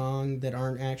things are wrong that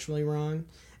aren't actually wrong.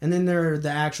 And then there are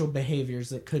the actual behaviors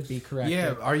that could be corrected.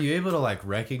 Yeah, are you able to like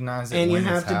recognize it? And when you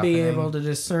have it's to happening? be able to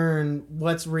discern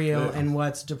what's real and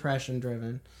what's depression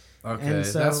driven. Okay, And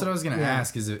so, that's what I was gonna yeah.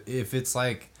 ask. Is if it's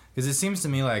like, because it seems to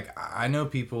me like I know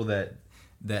people that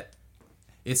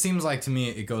it seems like to me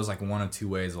it goes like one of two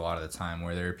ways a lot of the time,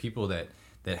 where there are people that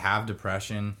have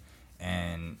depression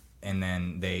and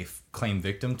then they claim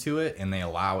victim to it and they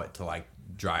allow it to like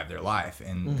drive their life,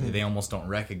 and Mm-hmm. they almost don't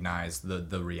recognize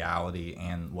the reality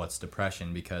and what's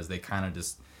depression, because they kind of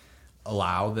just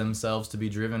allow themselves to be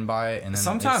driven by it. And then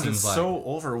Sometimes it it's seems like, so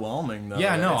overwhelming, though.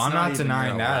 Yeah, that no, it's I'm not even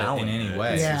denying that allowing in any it.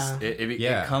 way. It's Yeah. just, it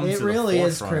Yeah. comes It to really the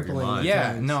is forefront of your crippling. mind. yeah,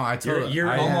 times. no, I You're, totally you're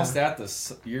I- almost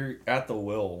at you're at the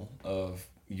will of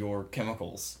your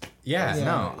chemicals. Yeah, Yeah.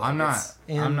 no, I'm not.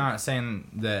 And- I'm not saying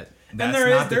that. That's And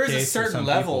not the there is a case for certain some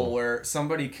level people. where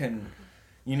somebody can,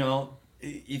 you know,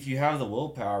 if you have the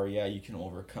willpower, yeah, you can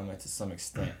overcome it to some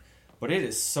extent. But it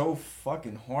is so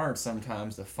fucking hard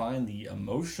sometimes to find the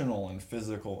emotional and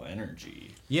physical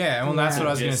energy. Yeah, well, that's Yeah. what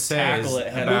I was gonna Just say. tackle Is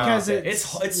it head about, on. Because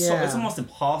It's yeah. almost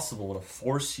impossible to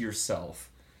force yourself.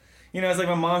 You know, it's like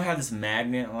my mom had this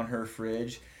magnet on her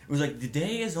fridge. It was like, the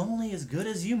day is only as good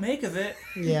as you make of it.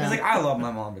 Yeah. It's like, I love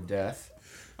my mom to death.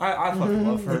 I fucking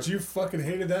love her. But you fucking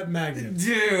hated that magnet.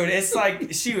 Dude, it's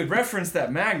like she would reference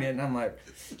that magnet, and I'm like,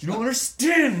 you don't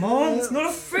understand, Mom. It's not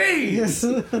a phase.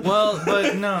 well,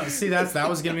 but no, see, that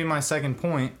was gonna be my second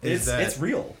point. Is that It's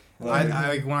real.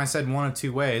 I when I said one of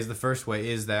two ways, the first way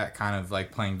is that kind of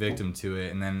like playing victim to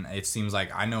it, and then it seems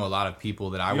like I know a lot of people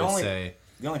that I would say.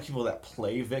 The only people that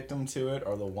play victim to it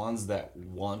are the ones that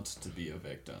want to be a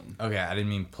victim. Okay, I didn't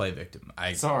mean play victim.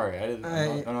 Sorry, I didn't.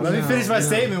 I'm not Let me No, finish my no.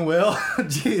 statement, Will.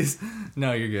 Jeez.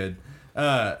 No, you're good.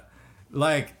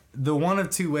 Like, the one of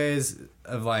two ways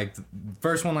of, like, the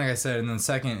first one, like I said, and then the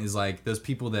second is, like, those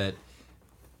people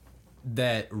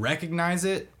that recognize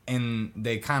it and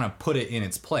they kind of put it in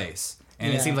its place.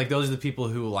 And Yeah. it seems like those are the people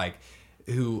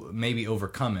who maybe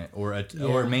overcome it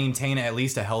or maintain at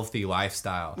least a healthy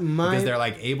lifestyle. Because they're,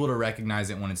 like, able to recognize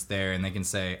it when it's there, and they can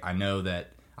say, I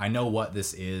know what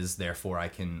this is, therefore I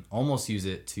can almost use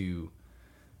it to,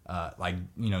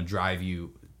 drive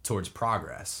you towards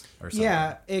progress or something.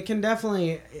 Yeah, it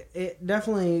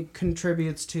definitely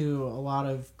contributes to a lot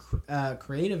of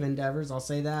creative endeavors. I'll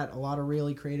say that a lot of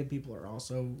really creative people are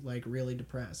also like really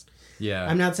depressed. Yeah.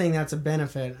 I'm not saying that's a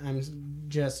benefit. I'm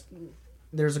just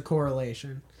there's a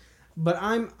correlation, but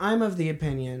I'm of the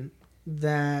opinion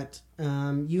that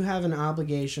you have an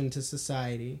obligation to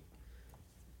society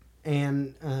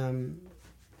and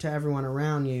to everyone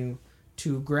around you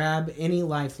to grab any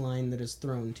lifeline that is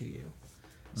thrown to you.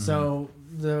 So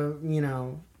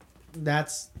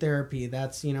that's therapy.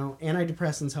 That's,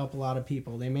 antidepressants help a lot of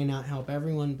people. They may not help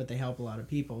everyone, but they help a lot of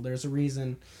people. There's a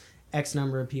reason X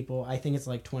number of people, I think it's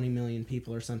like 20 million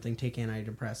people or something, take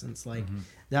antidepressants. Like,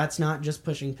 that's not just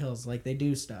pushing pills. Like, they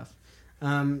do stuff.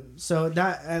 So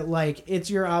that, it's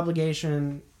your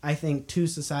obligation, I think, to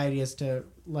society is to,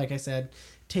 like I said,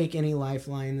 take any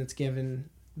lifeline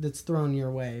that's thrown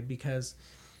your way, because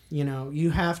you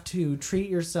have to treat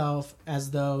yourself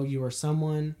as though you are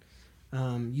someone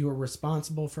you are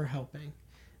responsible for helping.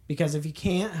 Because if you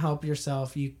can't help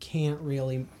yourself, you can't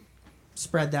really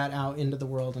spread that out into the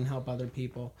world and help other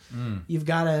people. You've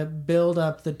got to build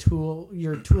up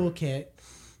your toolkit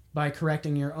by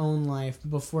correcting your own life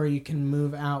before you can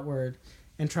move outward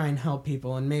and try and help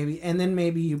people. And then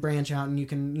maybe you branch out and you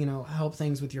can, help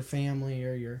things with your family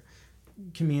or your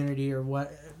community or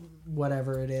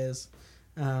whatever it is.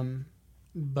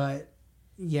 But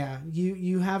yeah,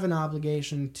 you have an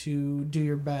obligation to do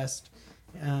your best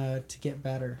to get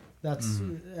better. That's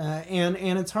and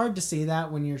it's hard to see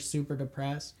that when you're super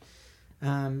depressed,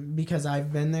 because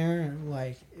I've been there,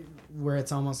 like, where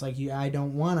it's almost like I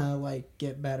don't want to like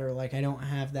get better, like I don't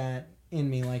have that in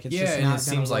me, like it's just and not it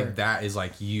seems gonna like work. that is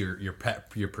like your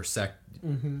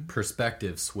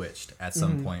perspective switched at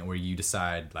some point where you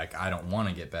decide like I don't want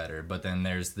to get better, but then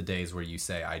there's the days where you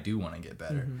say I do want to get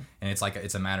better, and it's like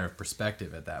it's a matter of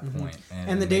perspective at that point.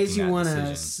 And the days you making that want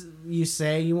decision. to, you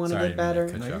say you want to Sorry, get I didn't mean better.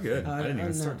 to cut No, you you're off. good. I didn't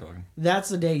even start talking. That's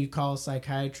the day you call a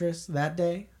psychiatrist. That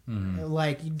day,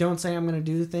 like you don't say I'm going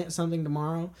to do something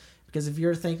tomorrow, because if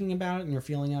you're thinking about it and you're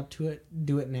feeling up to it,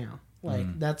 do it now.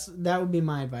 Like that would be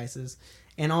my advices.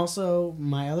 And also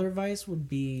my other advice would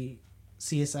be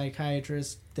see a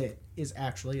psychiatrist that is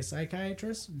actually a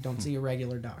psychiatrist. Don't see a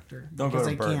regular doctor. Don't go because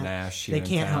to they Bert can't- Nash. They here in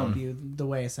can't town. help you the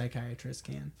way a psychiatrist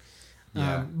can.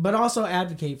 Yeah. But also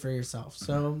advocate for yourself.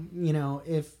 So, you know,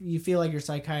 if you feel like your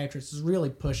psychiatrist is really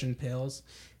pushing pills,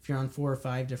 if you're on 4 or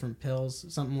 5 different pills,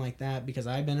 something like that, because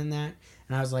I've been in that,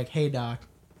 and I was like, hey, doc,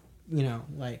 you know,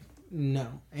 like,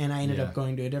 no. And I ended Yeah. up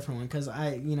going to a different one because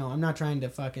I'm not trying to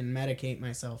fucking medicate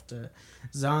myself to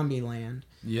zombie land.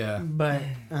 Yeah. But,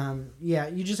 yeah,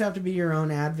 you just have to be your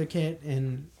own advocate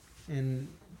and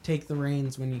take the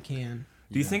reins when you can.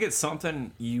 Do you think it's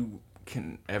something you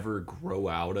can ever grow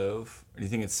out of? Or do you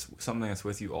think it's something that's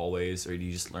with you always, or do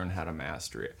you just learn how to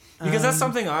master it? Because that's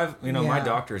something my yeah.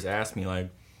 doctors asked me, like,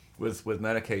 with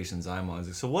medications I'm on.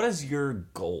 So what is your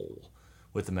goal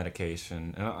with the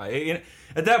medication? And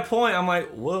at that point, I'm like,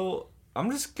 well,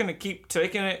 I'm just going to keep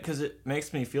taking it because it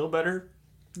makes me feel better.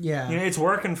 Yeah. You know, it's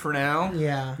working for now.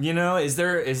 Yeah. You know, is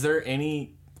there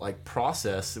any, like,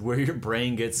 process where your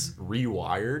brain gets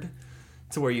rewired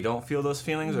to where you don't feel those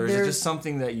feelings, or is it There's- just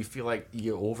something that you feel like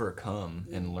you overcome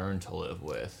and learn to live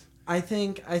with? I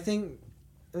think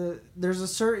there's a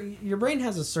certain, your brain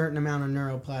has a certain amount of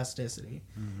neuroplasticity,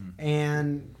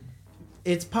 and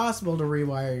it's possible to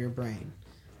rewire your brain.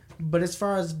 But as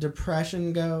far as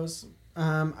depression goes,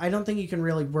 I don't think you can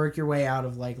really work your way out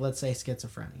of, like, let's say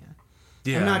schizophrenia.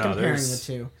 Yeah, I'm not comparing there's-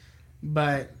 the two,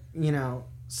 but you know,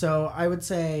 so I would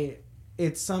say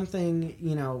it's something,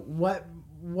 you know,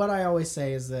 what I always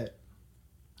say is that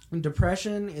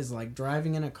depression is like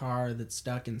driving in a car that's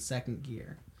stuck in second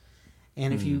gear.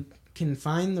 And if you can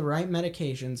find the right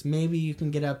medications, maybe you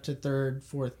can get up to third,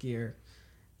 fourth gear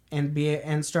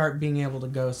and start being able to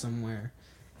go somewhere.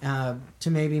 To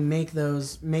maybe make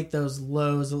those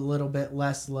lows a little bit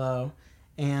less low,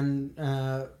 and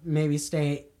maybe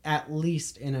stay at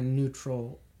least in a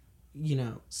neutral, you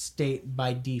know, state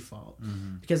by default.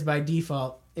 Because by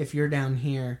default, if you're down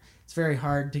here, it's very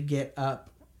hard to get up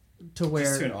to where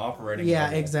Just to an operating yeah,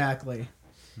 level. exactly.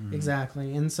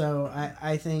 Exactly. And so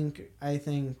I think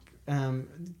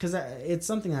because it's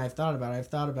something that I've thought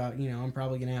about, you know, I'm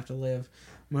probably going to have to live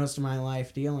most of my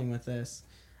life dealing with this.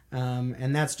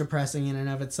 And that's depressing in and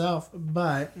of itself.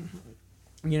 But,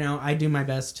 you know, I do my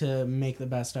best to make the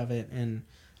best of it and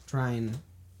try and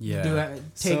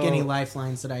take any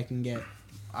lifelines that I can get.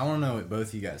 I want to know what both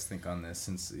of you guys think on this,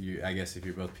 since I guess if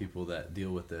you're both people that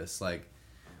deal with this, like,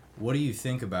 what do you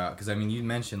think about, because I mean, you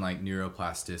mentioned like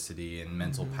neuroplasticity and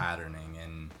mental patterning,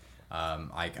 and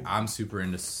like I'm super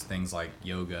into things like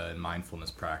yoga and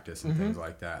mindfulness practice and things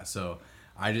like that. So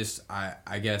I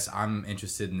guess I'm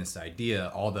interested in this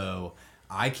idea, although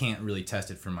I can't really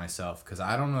test it for myself because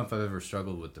I don't know if I've ever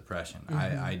struggled with depression.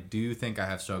 I do think I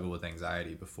have struggled with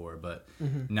anxiety before, but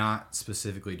not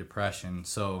specifically depression.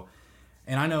 So,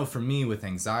 and I know for me with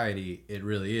anxiety, it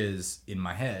really is in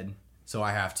my head. So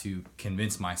I have to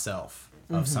convince myself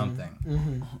of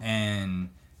something and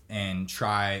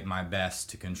try my best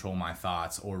to control my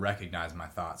thoughts or recognize my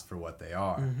thoughts for what they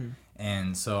are.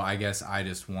 And so I guess I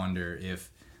just wonder if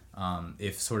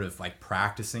sort of like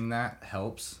practicing that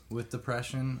helps with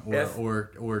depression,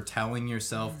 or telling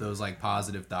yourself those like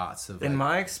positive thoughts of In like,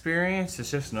 my experience,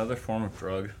 it's just another form of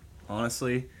drug.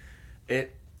 Honestly,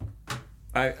 at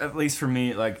least for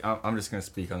me, like I'm just gonna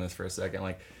speak on this for a second.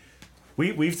 Like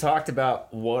we've talked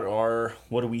about what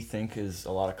do we think is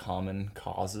a lot of common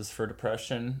causes for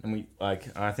depression, and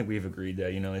I think we've agreed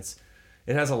that, you know,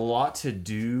 it has a lot to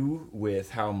do with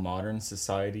how modern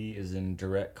society is in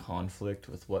direct conflict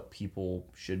with what people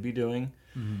should be doing.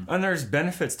 And there's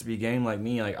benefits to be gained. Like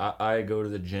me, like I go to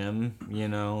the gym, you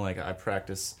know, like I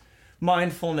practice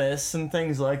mindfulness and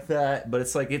things like that. But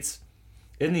it's like, it's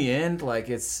in the end, like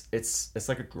it's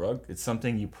like a drug. It's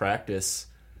something you practice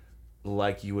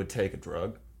like you would take a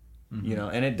drug, you know,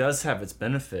 and it does have its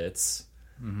benefits.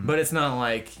 But it's not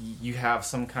like you have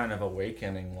some kind of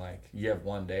awakening, like you have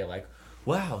one day like,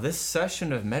 wow, this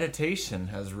session of meditation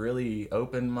has really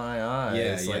opened my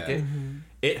eyes. Yeah, like yeah.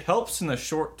 it helps in the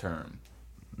short term.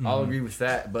 I'll agree with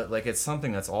that, but like it's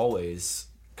something that's always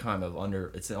kind of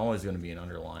it's always going to be an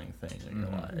underlying thing in your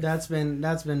life. That's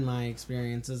been my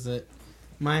experience, is that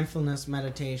mindfulness,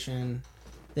 meditation,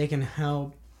 they can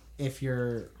help if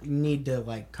you need to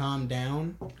like calm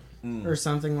down or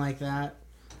something like that.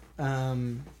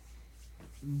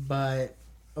 But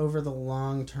over the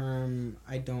long term,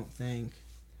 I don't think.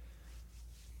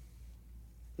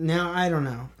 Now, I don't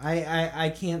know.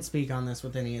 I can't speak on this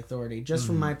with any authority. Just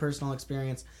from my personal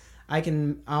experience,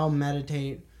 I'll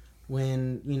meditate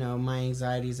when, you know, my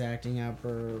anxiety's acting up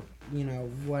or, you know,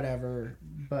 whatever.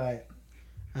 But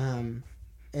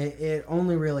it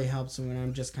only really helps when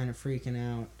I'm just kind of freaking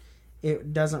out.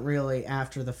 It doesn't really,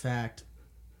 after the fact,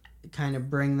 kind of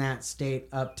bring that state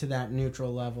up to that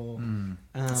neutral level.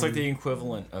 It's like the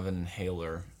equivalent of an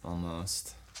inhaler,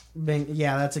 almost.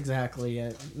 Yeah, that's exactly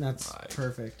it. That's Right.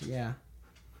 perfect. Yeah.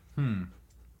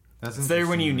 That's It's there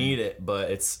when you interesting. need it, but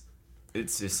it's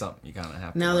just something you kind of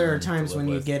have to Now there are learn to times live when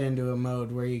you with. get into a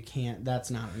mode where you can't. That's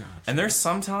not enough. And there's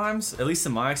sometimes, at least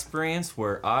in my experience,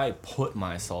 where I put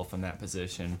myself in that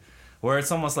position where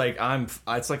it's almost like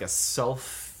it's like a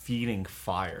self-feeding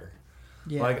fire.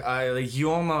 Yeah. Like you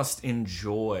almost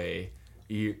enjoy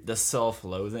the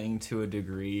self-loathing to a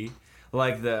degree.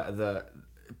 Like the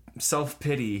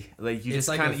self-pity, like you It's just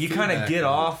like kind a of feedback get loop.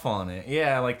 off on it.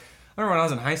 Yeah, like I remember when I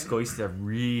was in high school, I used to have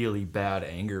really bad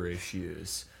anger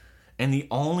issues. And the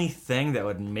only thing that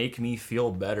would make me feel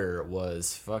better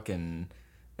was fucking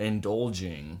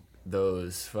indulging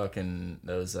those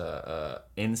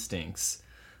instincts.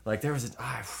 Like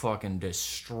I fucking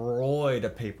destroyed a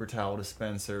paper towel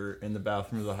dispenser in the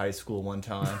bathroom of the high school one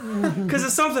time because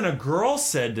it's something a girl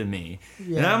said to me,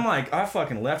 and I'm like, I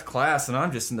fucking left class and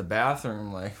I'm just in the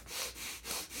bathroom like,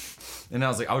 and I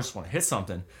was like, I just want to hit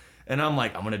something, and I'm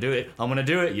like, I'm gonna do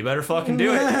it, you better fucking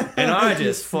do it, and I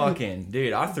just fucking,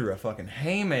 dude, I threw a fucking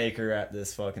haymaker at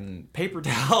this fucking paper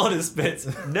towel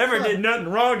dispenser. Never did nothing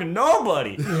wrong to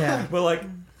nobody. Yeah. But like,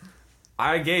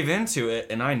 I gave into it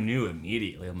and I knew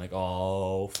immediately. I'm like,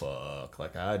 oh fuck,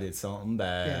 like I did something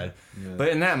bad. Yeah. But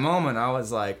in that moment, I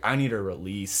was like, I need a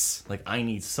release. Like I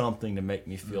need something to make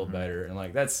me feel better. And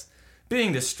like that's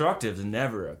being destructive is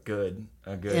never a good.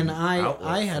 And I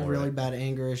outlet had for really it. bad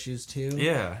anger issues too.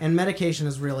 Yeah. And medication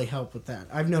has really helped with that.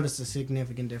 I've noticed a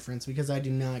significant difference because I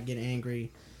do not get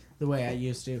angry the way I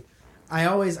used to.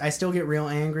 I still get real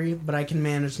angry, but I can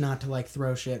manage not to like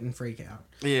throw shit and freak out.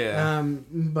 Yeah.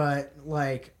 But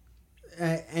like,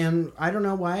 and I don't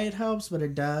know why it helps, but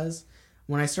it does.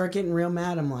 When I start getting real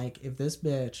mad, I'm like, if this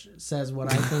bitch says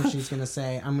what I think she's gonna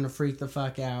say, I'm gonna freak the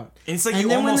fuck out. And it's like And you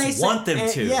then when almost they want say- them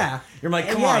to. Yeah. You're like,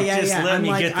 come on, just let I'm me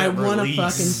like, get I that want to release.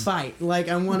 fucking fight. Like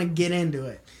I want to get into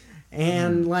it.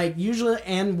 And like usually,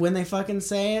 and when they fucking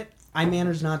say it, I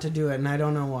manage not to do it, and I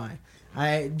don't know why.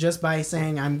 I just by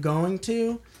saying I'm going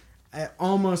to, it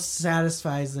almost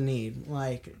satisfies the need.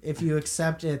 Like if you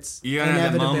accept its You're gonna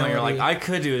have that moment where you're like, inevitability- I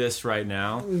could do this right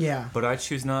now, yeah, but I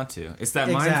choose not to. It's that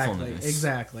exactly, mindfulness.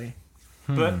 exactly.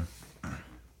 But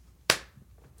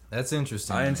That's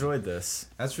interesting. I enjoyed this.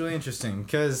 That's really interesting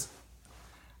because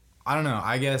I don't know.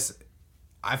 I guess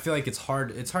I feel like it's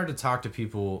hard. It's hard to talk to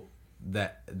people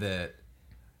that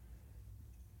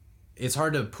it's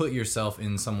hard to put yourself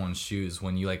in someone's shoes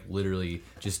when you like literally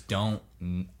just don't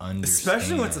understand.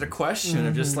 Especially when it's a question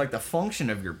of just like the function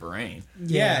of your brain.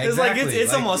 Yeah, It's exactly. like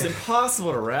it's almost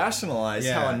impossible to rationalize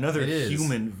how Yeah, another it is.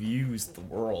 human views the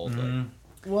world. Like,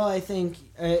 Well, I think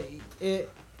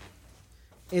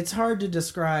it's hard to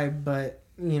describe, but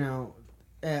you know,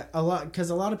 a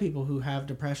lot of people who have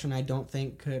depression, I don't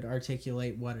think could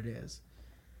articulate what it is.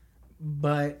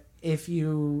 But if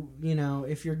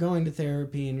if you're going to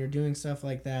therapy and you're doing stuff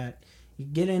like that, you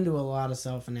get into a lot of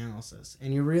self-analysis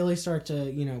and you really start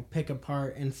to, pick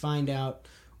apart and find out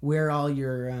where all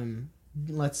your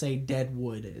let's say dead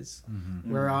wood is,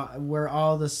 where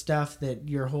all the stuff that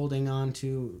you're holding on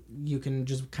to you can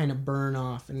just kind of burn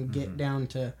off and get down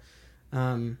to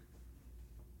the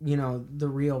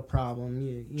real problem.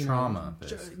 You Trauma, know,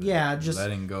 basically. yeah, just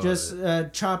Letting go of just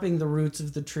it. chopping the roots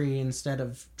of the tree instead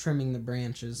of trimming the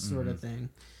branches, sort of thing.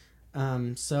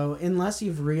 So unless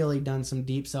you've really done some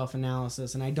deep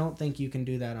self-analysis, and I don't think you can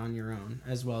do that on your own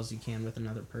as well as you can with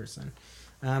another person,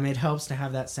 it helps to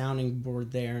have that sounding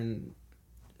board there and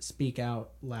speak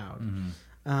out loud.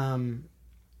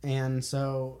 And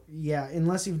so, yeah,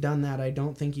 unless you've done that, I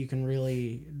don't think you can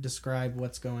really describe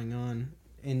what's going on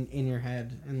in your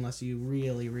head unless you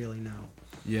really, really know.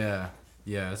 Yeah,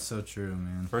 it's so true,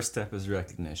 man. first step is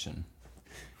recognition.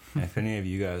 And if any of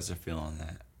you guys are feeling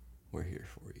that, we're here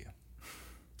for you.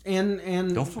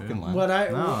 And Don't fucking lie. what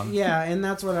No. and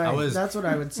that's what I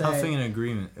would say. I think an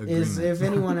agreement. Is if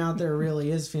anyone out there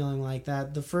really is feeling like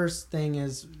that, the first thing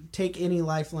is take any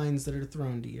lifelines that are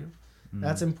thrown to you.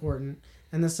 That's important.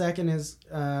 And the second is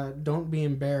don't be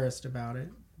embarrassed about it.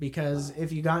 because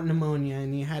if you got pneumonia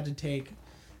and you had to take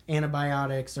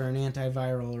antibiotics or an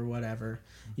antiviral or whatever,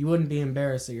 you wouldn't be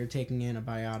embarrassed that you're taking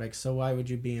antibiotics. So why would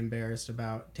you be embarrassed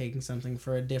about taking something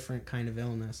for a different kind of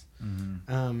illness?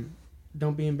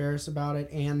 Don't be embarrassed about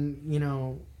it,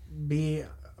 and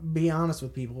be honest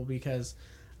with people, because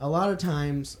a lot of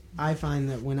times I find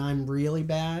that when I'm really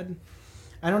bad,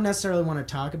 I don't necessarily want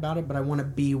to talk about it, but I want to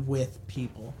be with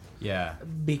people. Yeah.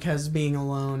 Because being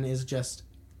alone is just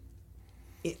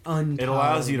untolerable. It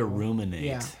allows you to ruminate.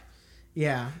 Yeah.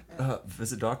 Yeah.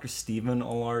 Is it Dr. Stephen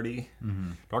Alardi?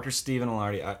 Dr. Stephen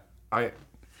Alardi.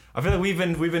 I feel like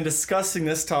we've been discussing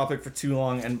this topic for too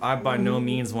long, and I by no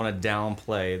means want to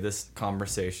downplay this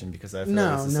conversation, because I feel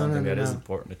this is something that is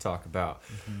important to talk about.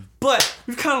 But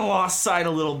we've kind of lost sight a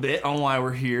little bit on why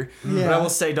we're here. Yeah. But I will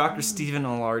say, Dr. Stephen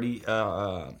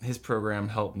Alardi, his program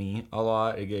helped me a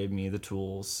lot. It gave me the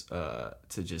tools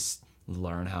to just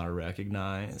learn how to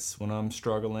recognize when I'm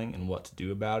struggling and what to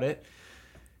do about it.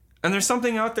 And there's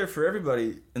something out there for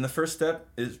everybody. And the first step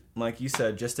is, like you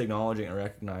said, just acknowledging and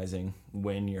recognizing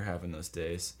when you're having those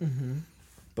days.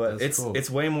 But That's cool. It's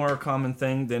way more a common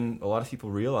thing than a lot of people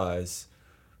realize.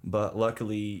 But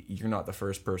luckily, you're not the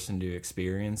first person to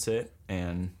experience it.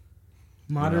 And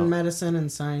Modern medicine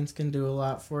and science can do a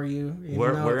lot for you.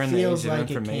 we're in the age of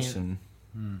information.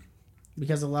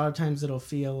 Because a lot of times it'll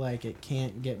feel like it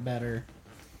can't get better,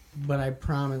 but I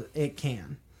promise it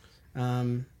can.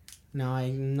 Now,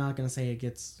 I'm not going to say it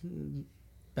gets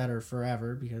better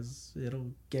forever, because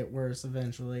it'll get worse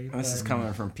eventually. This is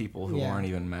coming from people who aren't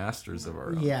even masters of our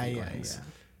own feelings.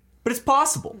 But it's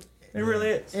possible. It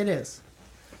really is. It is.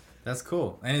 That's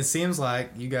cool. And it seems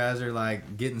like you guys are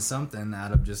like getting something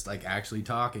out of just like actually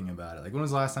talking about it. Like, when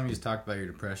was the last time you just talked about your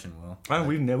depression, Will?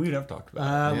 We've never talked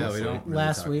about it. Yeah, we don't really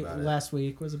last talk week. about it. Last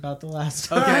week was about the last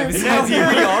time. Okay, but Now here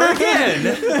we are again.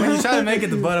 when you try to make it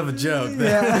the butt of a joke.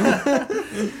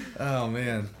 Oh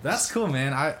man, that's cool,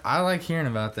 man. I like hearing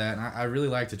about that, and I really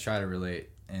like to try to relate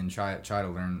and try to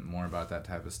learn more about that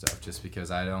type of stuff, just because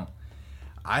I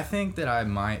think that I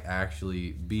might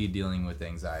actually be dealing with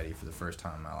anxiety for the first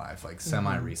time in my life, like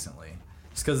semi-recently.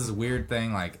 Just because it's a weird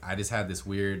thing, like I just had this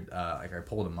weird, like I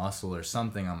pulled a muscle or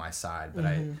something on my side, but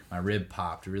my rib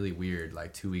popped really weird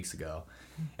like 2 weeks ago.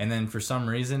 And then for some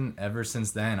reason, ever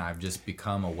since then, I've just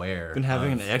become aware. Been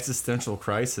having an existential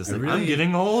crisis. Like, really- I'm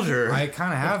getting older. I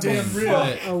kind of have Damn been, real.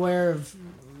 but Aware of.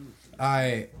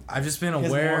 I've just been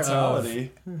aware of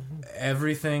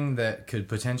everything that could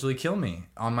potentially kill me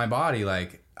on my body.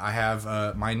 Like, I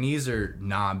have my knees are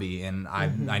knobby, and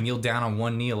I kneel down on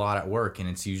one knee a lot at work, and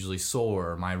it's usually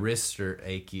sore. My wrists are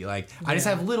achy. Like, I just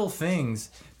have little things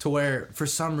to where, for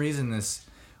some reason,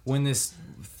 when this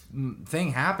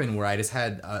thing happened where I just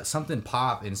had something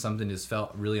pop and something just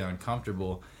felt really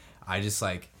uncomfortable, I just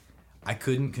I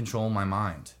couldn't control my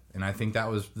mind. And I think that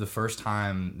was the first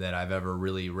time that I've ever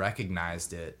really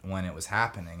recognized it when it was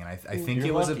happening. And I think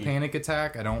it was a panic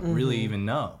attack. I don't really even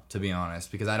know, to be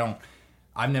honest, because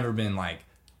I've never been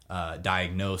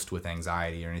diagnosed with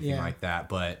anxiety or anything like that.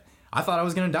 But I thought I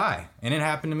was going to die. And it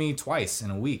happened to me twice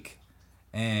in a week.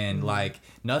 And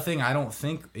nothing I don't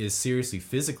think is seriously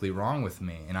physically wrong with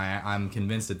me. And I'm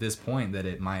convinced at this point that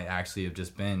it might actually have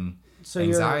just been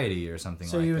anxiety or something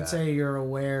like that. So you would say you're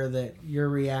aware that your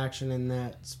reaction in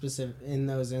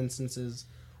those instances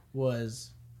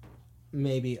was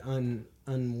maybe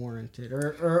unwarranted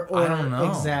or I don't know.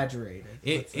 Exaggerated.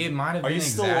 It might have Are been you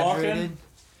still exaggerated. walking?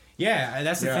 Yeah,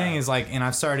 that's the thing is and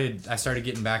I started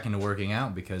getting back into working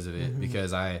out because of it,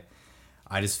 because I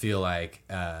just feel like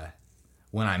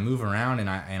when I move around and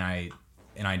I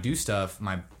do stuff,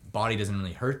 my body doesn't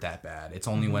really hurt that bad. It's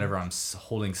only whenever I'm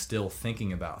holding still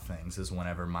thinking about things is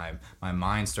whenever my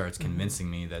mind starts convincing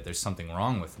me that there's something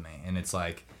wrong with me. And it's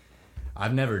like,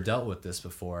 I've never dealt with this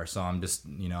before, so I'm just,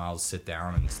 I'll sit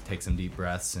down and take some deep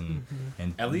breaths and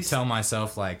at least tell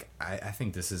myself, I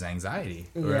think this is anxiety.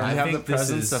 Or Yeah. I You have think the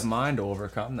presence this is, of mind to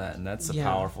overcome that, and that's a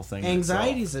powerful thing.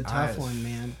 Anxiety's a tough I- one,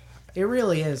 man. It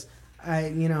really is.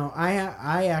 I've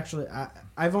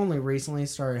only recently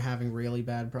started having really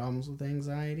bad problems with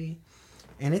anxiety,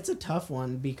 and it's a tough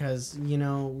one because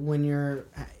when you're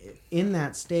in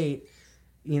that state,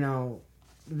 and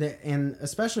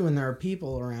especially when there are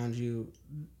people around you,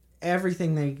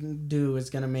 everything they do is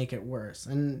going to make it worse,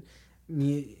 and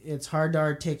it's hard to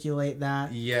articulate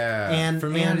that. Yeah, And- for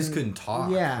me, I and- just couldn't talk.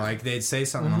 yeah. Like, they'd say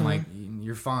something, I'm like,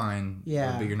 you're fine,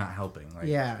 Yeah. but you're not helping. Like,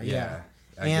 Yeah.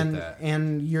 I get that.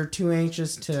 And you're too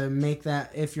anxious to make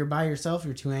that. If you're by yourself,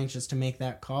 you're too anxious to make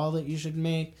that call that you should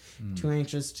make. Too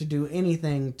anxious to do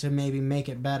anything to maybe make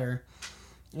it better.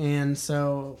 And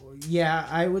so, yeah,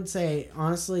 I would say,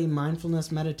 honestly,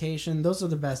 mindfulness, meditation, those are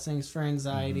the best things for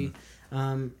anxiety.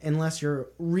 Unless you're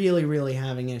really, really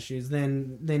having issues,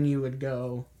 then you would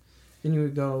go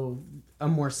a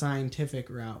more scientific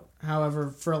route. However,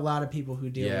 for a lot of people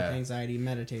who deal with anxiety,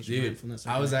 meditation, mindfulness.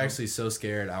 I was actually so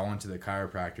scared. I went to the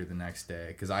chiropractor the next day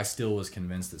because I still was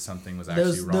convinced that something was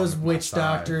actually wrong. Those with my witch side.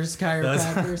 doctors,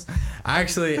 chiropractors. I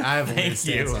have a weird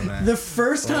stance on that. The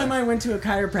first time I went to a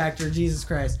chiropractor, Jesus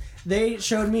Christ, they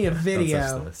showed me a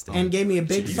video and gave me a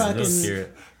big fucking.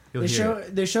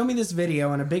 They show me this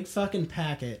video and a big fucking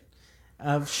packet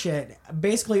of shit.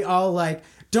 Basically, all like,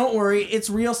 don't worry, it's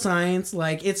real science.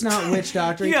 Like, it's not witch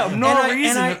doctor. You have no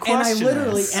reason to question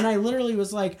this. And I literally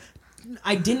was like,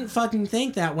 I didn't fucking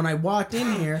think that when I walked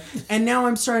in here, and now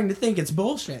I'm starting to think it's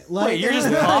bullshit. Like, wait, you're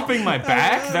just popping my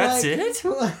back? That's it?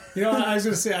 You know, I was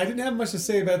going to say, I didn't have much to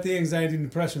say about the anxiety and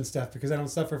depression stuff because I don't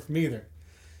suffer from either.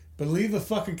 But leave the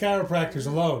fucking chiropractors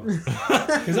alone.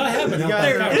 Because I have been helped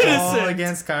by chiropractors. All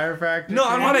against chiropractors? No,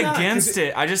 I'm not not, against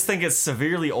it. I just think it's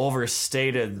severely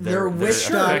overstated. They're witch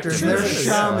doctors. They're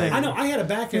shamans. I know. I had a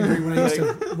back injury when I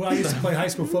used to play high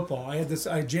school football.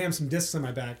 I jammed some discs in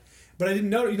my back, but I didn't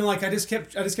know. You know, like I just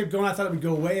kept going. I thought it would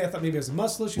go away. I thought maybe it was a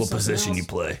muscle issue. What position else. you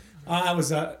play? I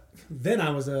was a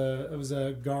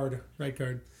guard, right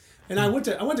guard, and I went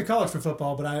to college for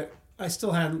football, but I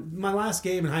still had my last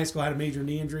game in high school. I had a major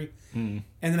knee injury, and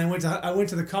then I went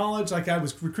to the college. Like I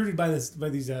was recruited by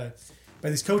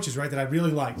these coaches, right, that I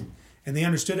really liked, and they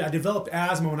understood it. I developed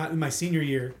asthma in my senior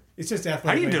year. It's just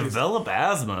athletic. How do you develop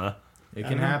asthma? It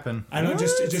can happen. I don't know.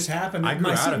 It just happened. I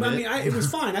grew out of it. I mean, it was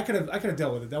fine. I could have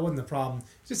dealt with it. That wasn't the problem.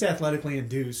 It's just athletically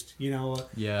induced. You know,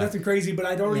 nothing crazy. But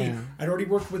I'd already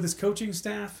worked with this coaching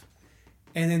staff,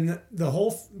 and then the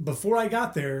whole before I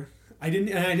got there, I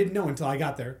didn't know until I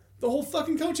got there. The whole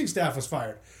fucking coaching staff was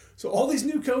fired. So all these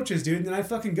new coaches, dude, and then I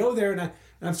fucking go there and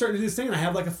I'm starting to do this thing and I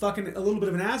have like a little bit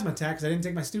of an asthma attack because I didn't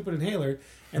take my stupid inhaler,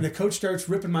 and the coach starts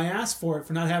ripping my ass for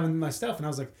not having my stuff, and I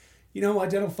was like, you know what,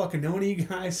 I don't fucking know any of you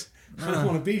guys. I don't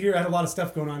want to be here. I had a lot of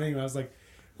stuff going on anyway. I was like,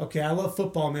 okay, I love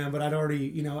football, man, but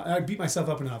I beat myself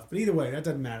up enough. But either way, that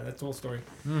doesn't matter. That's the whole story.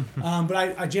 But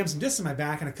I jammed some discs in my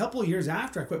back, and a couple of years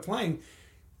after I quit playing,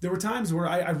 there were times where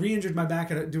I re-injured my back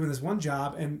doing this one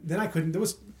job, and then I couldn't.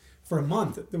 For a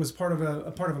month, there was part of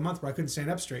a month where I couldn't stand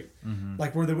up straight,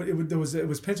 like where it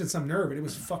was pinching some nerve and it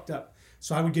was fucked up.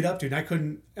 So I would get up, dude, and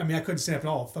I couldn't stand up at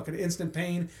all. Fucking instant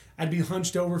pain. I'd be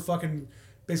hunched over, fucking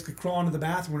basically crawling to the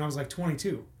bathroom when I was like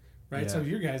 22, right? So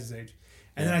your guys' age.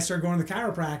 And then I started going to the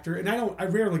chiropractor, and I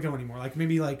rarely go anymore, like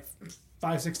maybe like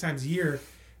 5-6 times a year,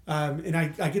 and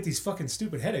I get these fucking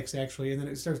stupid headaches actually, and then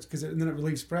it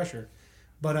relieves pressure,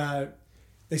 but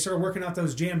they started working out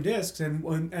those jammed discs,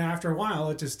 and after a while,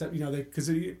 it just because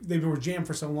they were jammed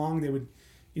for so long, they would,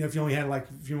 if you only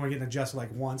want to get adjusted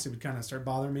like once, it would kind of start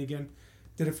bothering me again.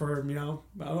 Did it for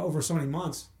over so many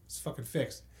months, it's fucking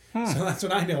fixed. So that's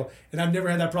what I know, and I've never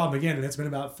had that problem again, and it's been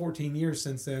about 14 years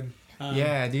since then.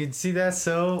 Yeah, dude. See, that's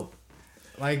so.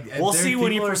 Like, we'll see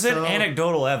when you present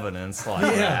anecdotal evidence like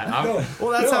that.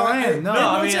 Well, that's how I am.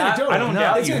 I mean, I don't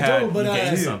doubt you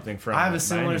gained something from it. I have a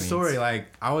similar story. Like,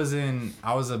 I was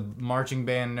a marching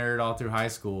band nerd all through high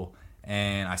school,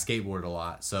 and I skateboarded a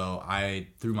lot. So I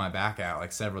threw my back out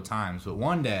like several times. But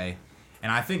one day,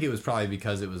 and I think it was probably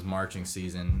because it was marching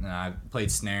season, and I played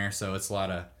snare, so it's a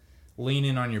lot of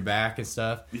leaning on your back and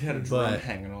stuff. You had a drum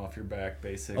hanging off your back,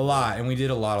 basically. A lot, and we did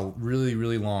a lot of really,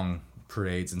 really long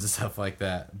parades and stuff like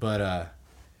that. But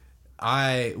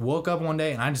I woke up one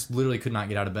day and I just literally could not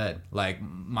get out of bed. Like,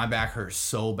 my back hurt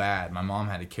so bad. My mom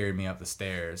had to carry me up the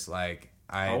stairs. Like,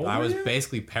 I was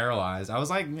basically paralyzed. I was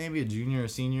like maybe a junior or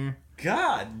senior.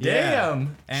 God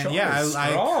damn. And I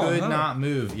could not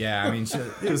move. Yeah, I mean,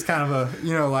 it was kind of a,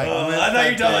 I thought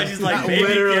you were talking about just like baby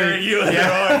carrying you in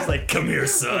her arms, like, come here,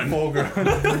 son. Full grown.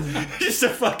 Just a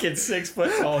fucking 6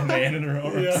 foot tall man in her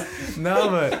arms. Yeah. No,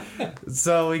 but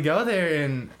so we go there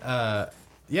and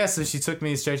so she took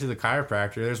me straight to the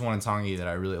chiropractor. There's one in Tongi that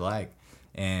I really like,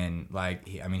 and like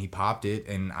he popped it,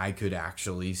 and I could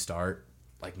actually start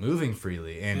like moving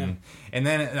freely, and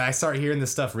then I start hearing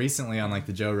this stuff recently on like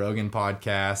the Joe Rogan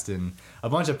podcast and a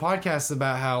bunch of podcasts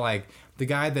about how like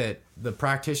the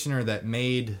practitioner that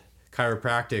made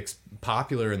chiropractics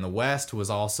popular in the West was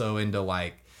also into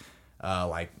like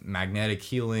magnetic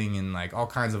healing and like all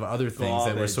kinds of other things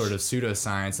that were sort of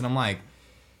pseudoscience, and I'm like,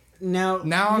 Now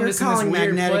I'm you're just calling in this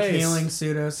weird magnetic place. henealing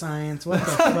pseudoscience. What the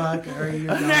fuck are you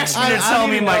doing? Next, you're gonna tell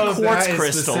me my quartz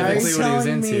crystal. Are you What he was telling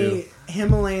into. me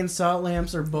Himalayan salt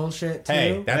lamps are bullshit too?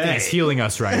 Hey, that thing is healing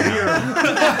us right now.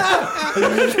 I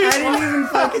didn't even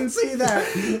fucking see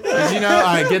that. Did you know? All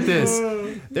right, get this.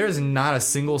 There is not a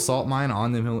single salt mine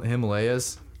on the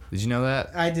Himalayas. Did you know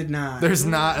that? I did not. There's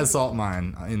not a salt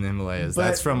mine in the Himalayas. But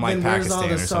That's from like then where's all Pakistan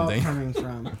the or salt something. coming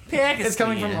from? It's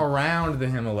coming from around the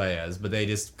Himalayas, but they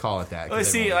just call it that. 'cause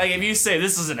Let's they see, want- like if you say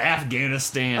this is an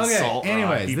Afghanistan Okay. salt mine,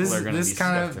 Anyways, people are going to this be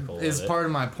kind skeptical of is it. part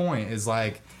of my point. Is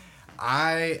like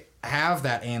I have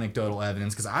that anecdotal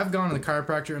evidence because I've gone to the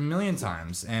chiropractor a million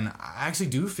times, and I actually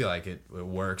do feel like it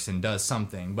works and does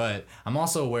something. But I'm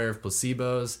also aware of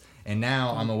placebos, and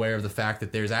now I'm aware of the fact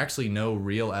that there's actually no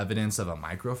real evidence of a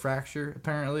microfracture.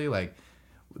 Apparently, like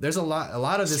there's a lot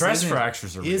of this Stress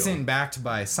fractures are real. isn't backed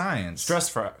by science. Stress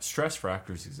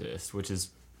fractures exist, which is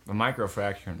a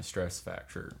microfracture and a stress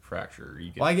fracture.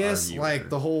 You can Well, I guess argue like are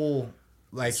the whole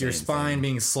like your same spine thing.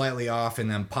 being slightly off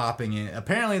and then popping it.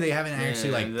 Apparently, they haven't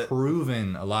actually like that-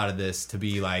 proven a lot of this to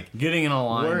be like getting in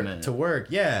alignment. work.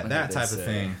 Yeah, that they type of say.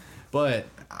 thing. But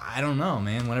I don't know,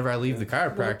 man. Whenever I leave the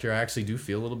chiropractor, I actually do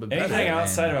feel a little bit better. Anything man.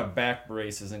 outside of a back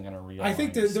brace isn't going to realign. I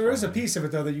think that there is a piece of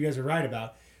it though that you guys are right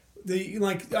about.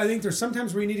 I think there's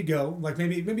sometimes where you need to go. Like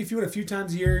maybe if you went a few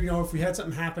times a year, if we had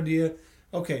something happen to you,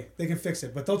 okay, they can fix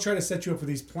it. But they'll try to set you up with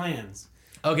these plans.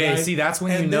 Okay, right? see, that's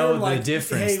when And you know they're the like,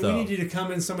 difference, Hey, though. we need you to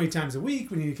come in so many times a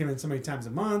week. We need you to come in so many times a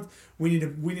month. We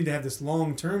need to have this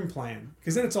long term plan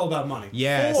because then it's all about money.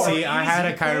 Yeah, Or see, I had a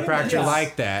easy chiropractor payments.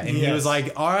 like that, and he Yes. was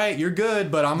like, "All right, you're good,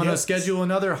 but I'm gonna Yes. schedule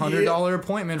another $100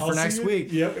 appointment for I'll see next you-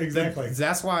 week." Yep, exactly.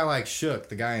 That's why I like shook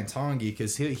the guy in Tongi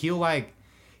because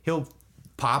he'll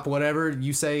pop whatever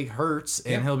you say hurts,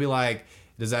 and Yep. he'll be like,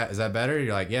 is that better?"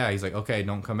 You're like, "Yeah." He's like, "Okay,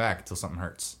 don't come back until something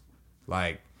hurts."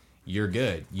 Like, you're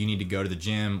good. You need to go to the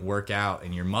gym, work out,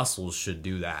 and your muscles should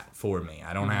do that for me.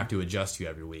 I don't have to adjust you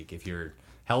every week. If you're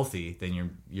healthy,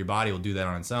 then your body will do that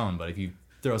on its own. But if you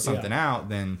throw something out,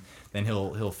 then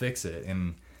he'll fix it.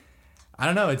 And I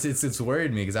don't know. It's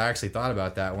worried me because I actually thought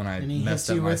about that when I And he messed hits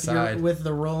up you my with side. with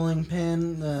the rolling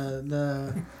pin,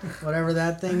 the whatever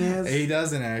that thing is. He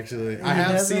doesn't actually. He I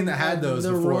have doesn't? seen that had those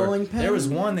The before. rolling pin? There was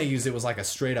one they used. It was like a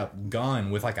straight up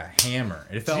gun with like a hammer.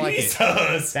 It felt like it.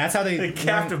 Jesus. That's how they. The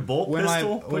captive bolt when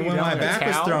pistol? My, Put you when down my like a back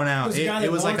was cow? thrown out, There's a guy it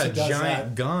that was like a wants it does giant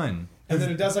that. gun. And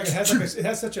then it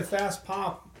has such a fast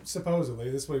pop. Supposedly,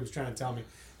 this is what he was trying to tell me.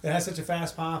 It has such a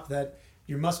fast pop that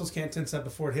your muscles can't tense up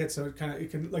before it hits. So it can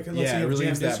let's Yeah, say you it have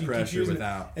relieves jammed that you keep pressure using it,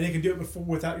 without- and it can do it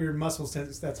without your muscles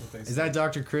tense. That's what they say. Is that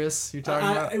Dr. Chris you're talking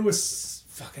about? It was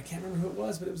fuck. I can't remember who it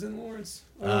was, but it was in Lawrence.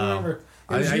 I don't Oh. remember.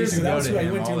 It I was used years to ago. go That was to who I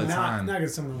him went all to. the Not time. not good.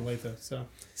 Someone late though. So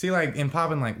See, like in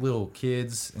popping like little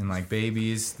kids and like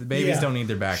babies. The babies Yeah. don't need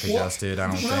their back Well, adjusted. I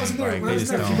don't when I was think. in there, Like when I they was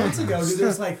just in there a few months don't. ago, dude,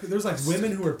 there's like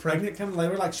women who are pregnant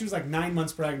coming. She was like 9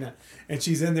 months pregnant, and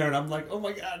she's in there, and I'm like, oh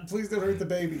my god, please don't hurt the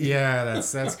baby. Yeah,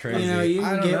 that's crazy. You I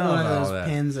can don't get know one of about all those that.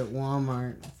 pins at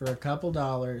Walmart for a couple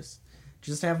dollars.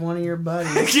 Just have one of your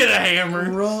buddies Get a hammer.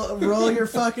 roll your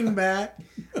fucking back,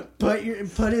 put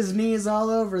his knees all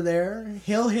over there.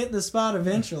 He'll hit the spot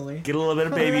eventually. Get a little bit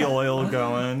of baby oil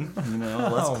going.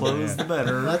 Let's Oh, close man. the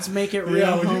better. Let's make it real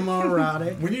Yeah, when you-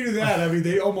 homoerotic. When you do that, I mean,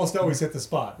 they almost always hit the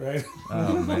spot, right?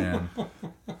 Oh man,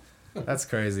 that's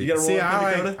crazy. You gotta roll See,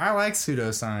 up in Dakota? I like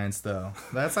pseudoscience though.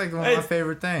 That's like one of my It's-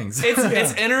 favorite things.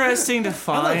 It's interesting to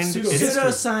find.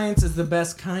 Pseudoscience is the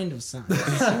best kind of science.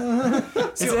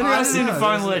 It's interesting to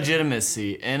find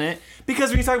legitimacy in it because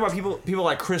when you talk about people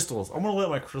like crystals, I'm gonna let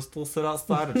my crystals sit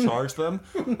outside and charge them.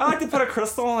 I like to put a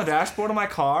crystal on the dashboard of my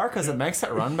car because it makes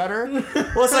it run better.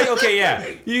 Well, it's like okay, yeah,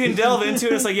 you can delve into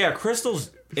it. It's like yeah,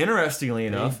 crystals. Interestingly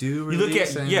enough, do you look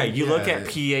release at and- you look at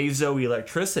yeah.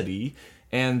 piezoelectricity,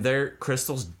 and their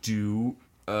crystals do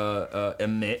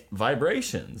emit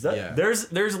vibrations. Yeah.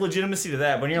 There's legitimacy to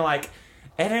that. When you're like,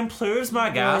 it improves my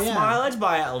gas yeah. mileage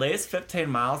by at least 15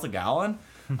 miles a gallon.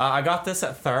 I got this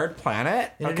at Third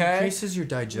Planet. And it Okay. increases your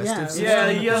digestive Yeah, system Yeah,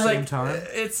 at yeah, the like same time.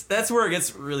 that's where it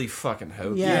gets really fucking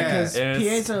hokey. Yeah, because And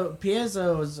it's-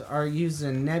 piezos are used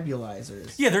in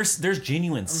nebulizers. yeah. There's Very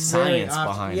genuine science often-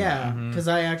 behind Yeah, because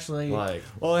I actually it. Like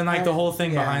Well, and like the whole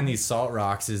thing Yeah. behind these salt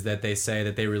rocks is that they say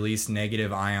that they release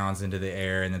negative ions into the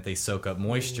air and that they soak up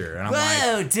moisture. And I'm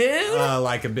whoa, dude.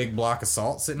 like a big block of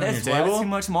salt sitting on That's your way table, too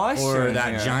much moisture or in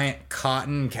that here. giant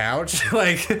cotton couch.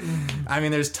 Like, I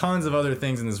mean, there's tons of other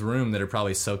things in this room that are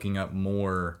probably soaking up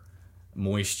more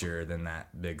moisture than that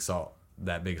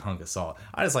big hunk of salt.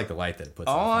 I just like the light that it puts.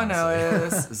 All I off, know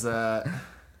honestly. is that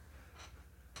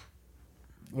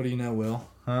What do you know, Will?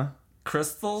 Huh?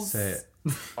 crystals Say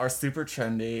it. are super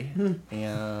trendy,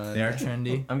 and They are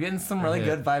trendy. I'm getting some really Okay.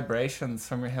 good vibrations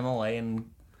from your Himalayan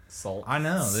salt. I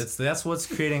know. That's what's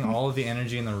creating all of the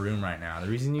energy in the room right now. The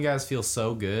reason you guys feel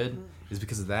so good is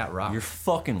because of that rock You're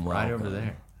fucking right welcome. over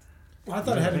there. Well, I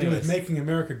thought it had to do with making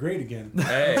America great again.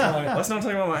 Hey, let's not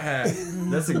talk about my hat.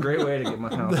 That's a great way to get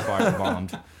my house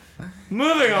firebombed.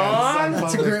 Moving on.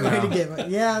 That's a great way to get.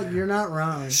 Yeah, you're not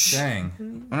wrong. Dang. I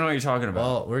don't know what you're talking about.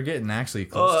 Well, we're getting actually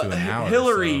close to an hour.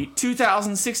 Hillary,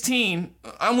 2016.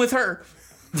 I'm with her.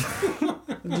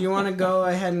 Do you want to go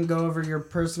ahead and go over your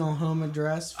personal home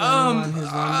address for anyone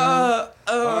who's wondering?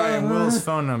 And Will's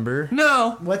phone number.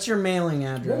 No. What's your mailing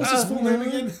address? What's his full name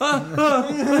again?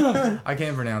 I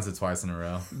can't pronounce it twice in a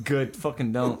row. Good.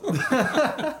 Fucking don't.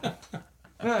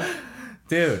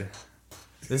 Dude,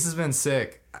 this has been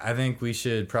sick. I think we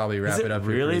should probably wrap Has it it up.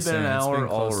 here really pretty been soon. an It's hour been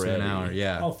close to already? an hour.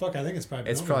 Yeah. Oh fuck! I think it's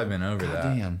probably. It's probably been over that.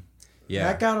 Damn. Yeah.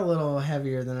 That got a little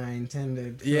heavier than I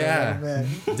intended. For Yeah. A little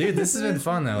bit. Dude, this has been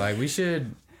fun though. Like we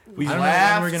should. We I don't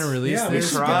laughed. know when we're gonna release Yeah, we this.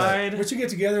 should, but- tried. we should get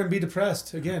together and be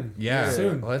depressed again. Yeah.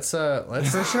 soon. Let's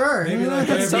For sure. Maybe like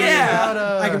Let's every- talk Yeah.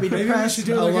 about, I can be Maybe we depressed should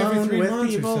do it like every alone 3 with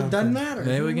months or people. something. Doesn't matter.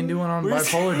 Maybe we can do one on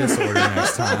bipolar disorder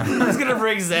next time. I was gonna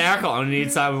bring Zach on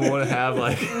anytime we want to have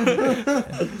like.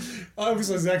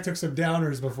 Obviously, Zach took some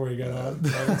downers before he got on. So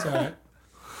that's all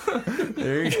right.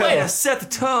 There you Way go. to set the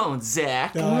tone,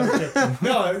 Zach. No,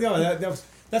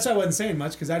 that's why I wasn't saying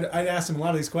much because I'd asked him a lot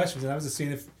of these questions and I was just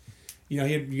seeing if you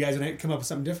guys would come up with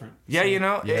something different. Yeah, So,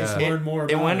 Yeah. learn more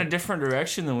It about went it. a different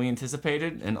direction than we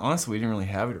anticipated, and honestly, we didn't really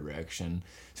have a direction.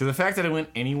 So the fact that it went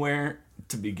anywhere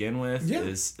to begin with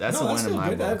that's a win in still my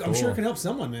good. book. I'm sure it can help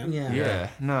someone, man. Yeah. Yeah,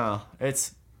 no,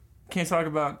 it's can't talk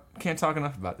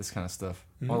enough about this kind of stuff.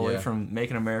 All the way Yeah. from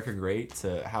making America great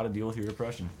to how to deal with your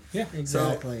depression. Yeah.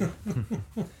 Exactly.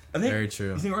 I think. Very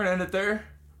true. You think we're gonna end it there?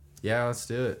 Yeah, let's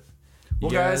do it. You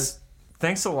Well, guys,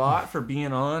 thanks a lot for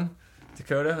being on.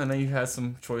 Dakota, I know you had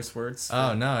some choice words.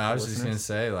 Oh no, I was just listeners. gonna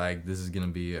say like this is gonna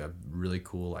be a really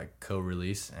cool like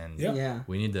co-release, and Yep. Yeah.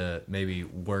 we need to maybe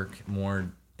work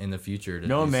more in the future to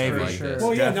No, do maybe. stuff like For this. sure.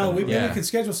 Well, yeah, no, we Yeah. could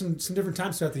schedule some different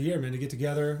times throughout the year, man, to get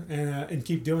together and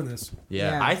keep doing this.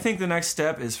 Yeah. Yeah. I think the next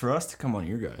step is for us to come on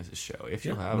your guys' show if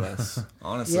you'll have us.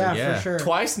 Honestly, Yeah, Yeah. for sure.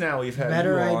 Twice now we've had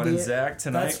Better you on, and idea. Zach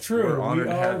tonight. That's true. We're honored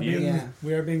to have you. Yeah.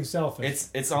 We are being selfish.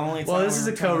 It's only Well, time this is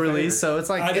we're a trying to co-release, favor. so it's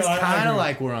like I know, it's I kind of agree.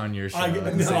 like we're on your show. I at the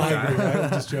agree. same time. I'm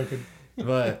just joking.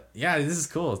 But yeah, this is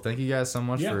cool. Thank you guys so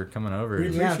much Yeah. for coming over. We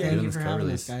and Yeah, appreciate thank doing you this for having us,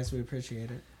 co-release. guys. We appreciate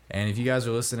it. And if you guys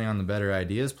are listening on the Better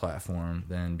Ideas platform,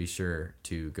 then be sure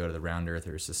to go to the Round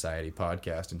Earthers Society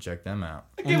podcast and check them out.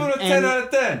 Give it a 10 out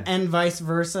of 10. And vice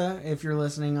versa, if you're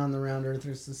listening on the Round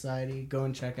Earthers Society, go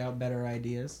and check out Better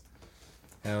Ideas.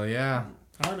 Hell yeah.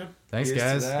 All right, man. Thanks, Here's to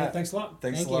guys. that. Yeah, thanks a lot.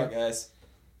 Thanks Thank a lot, you. guys.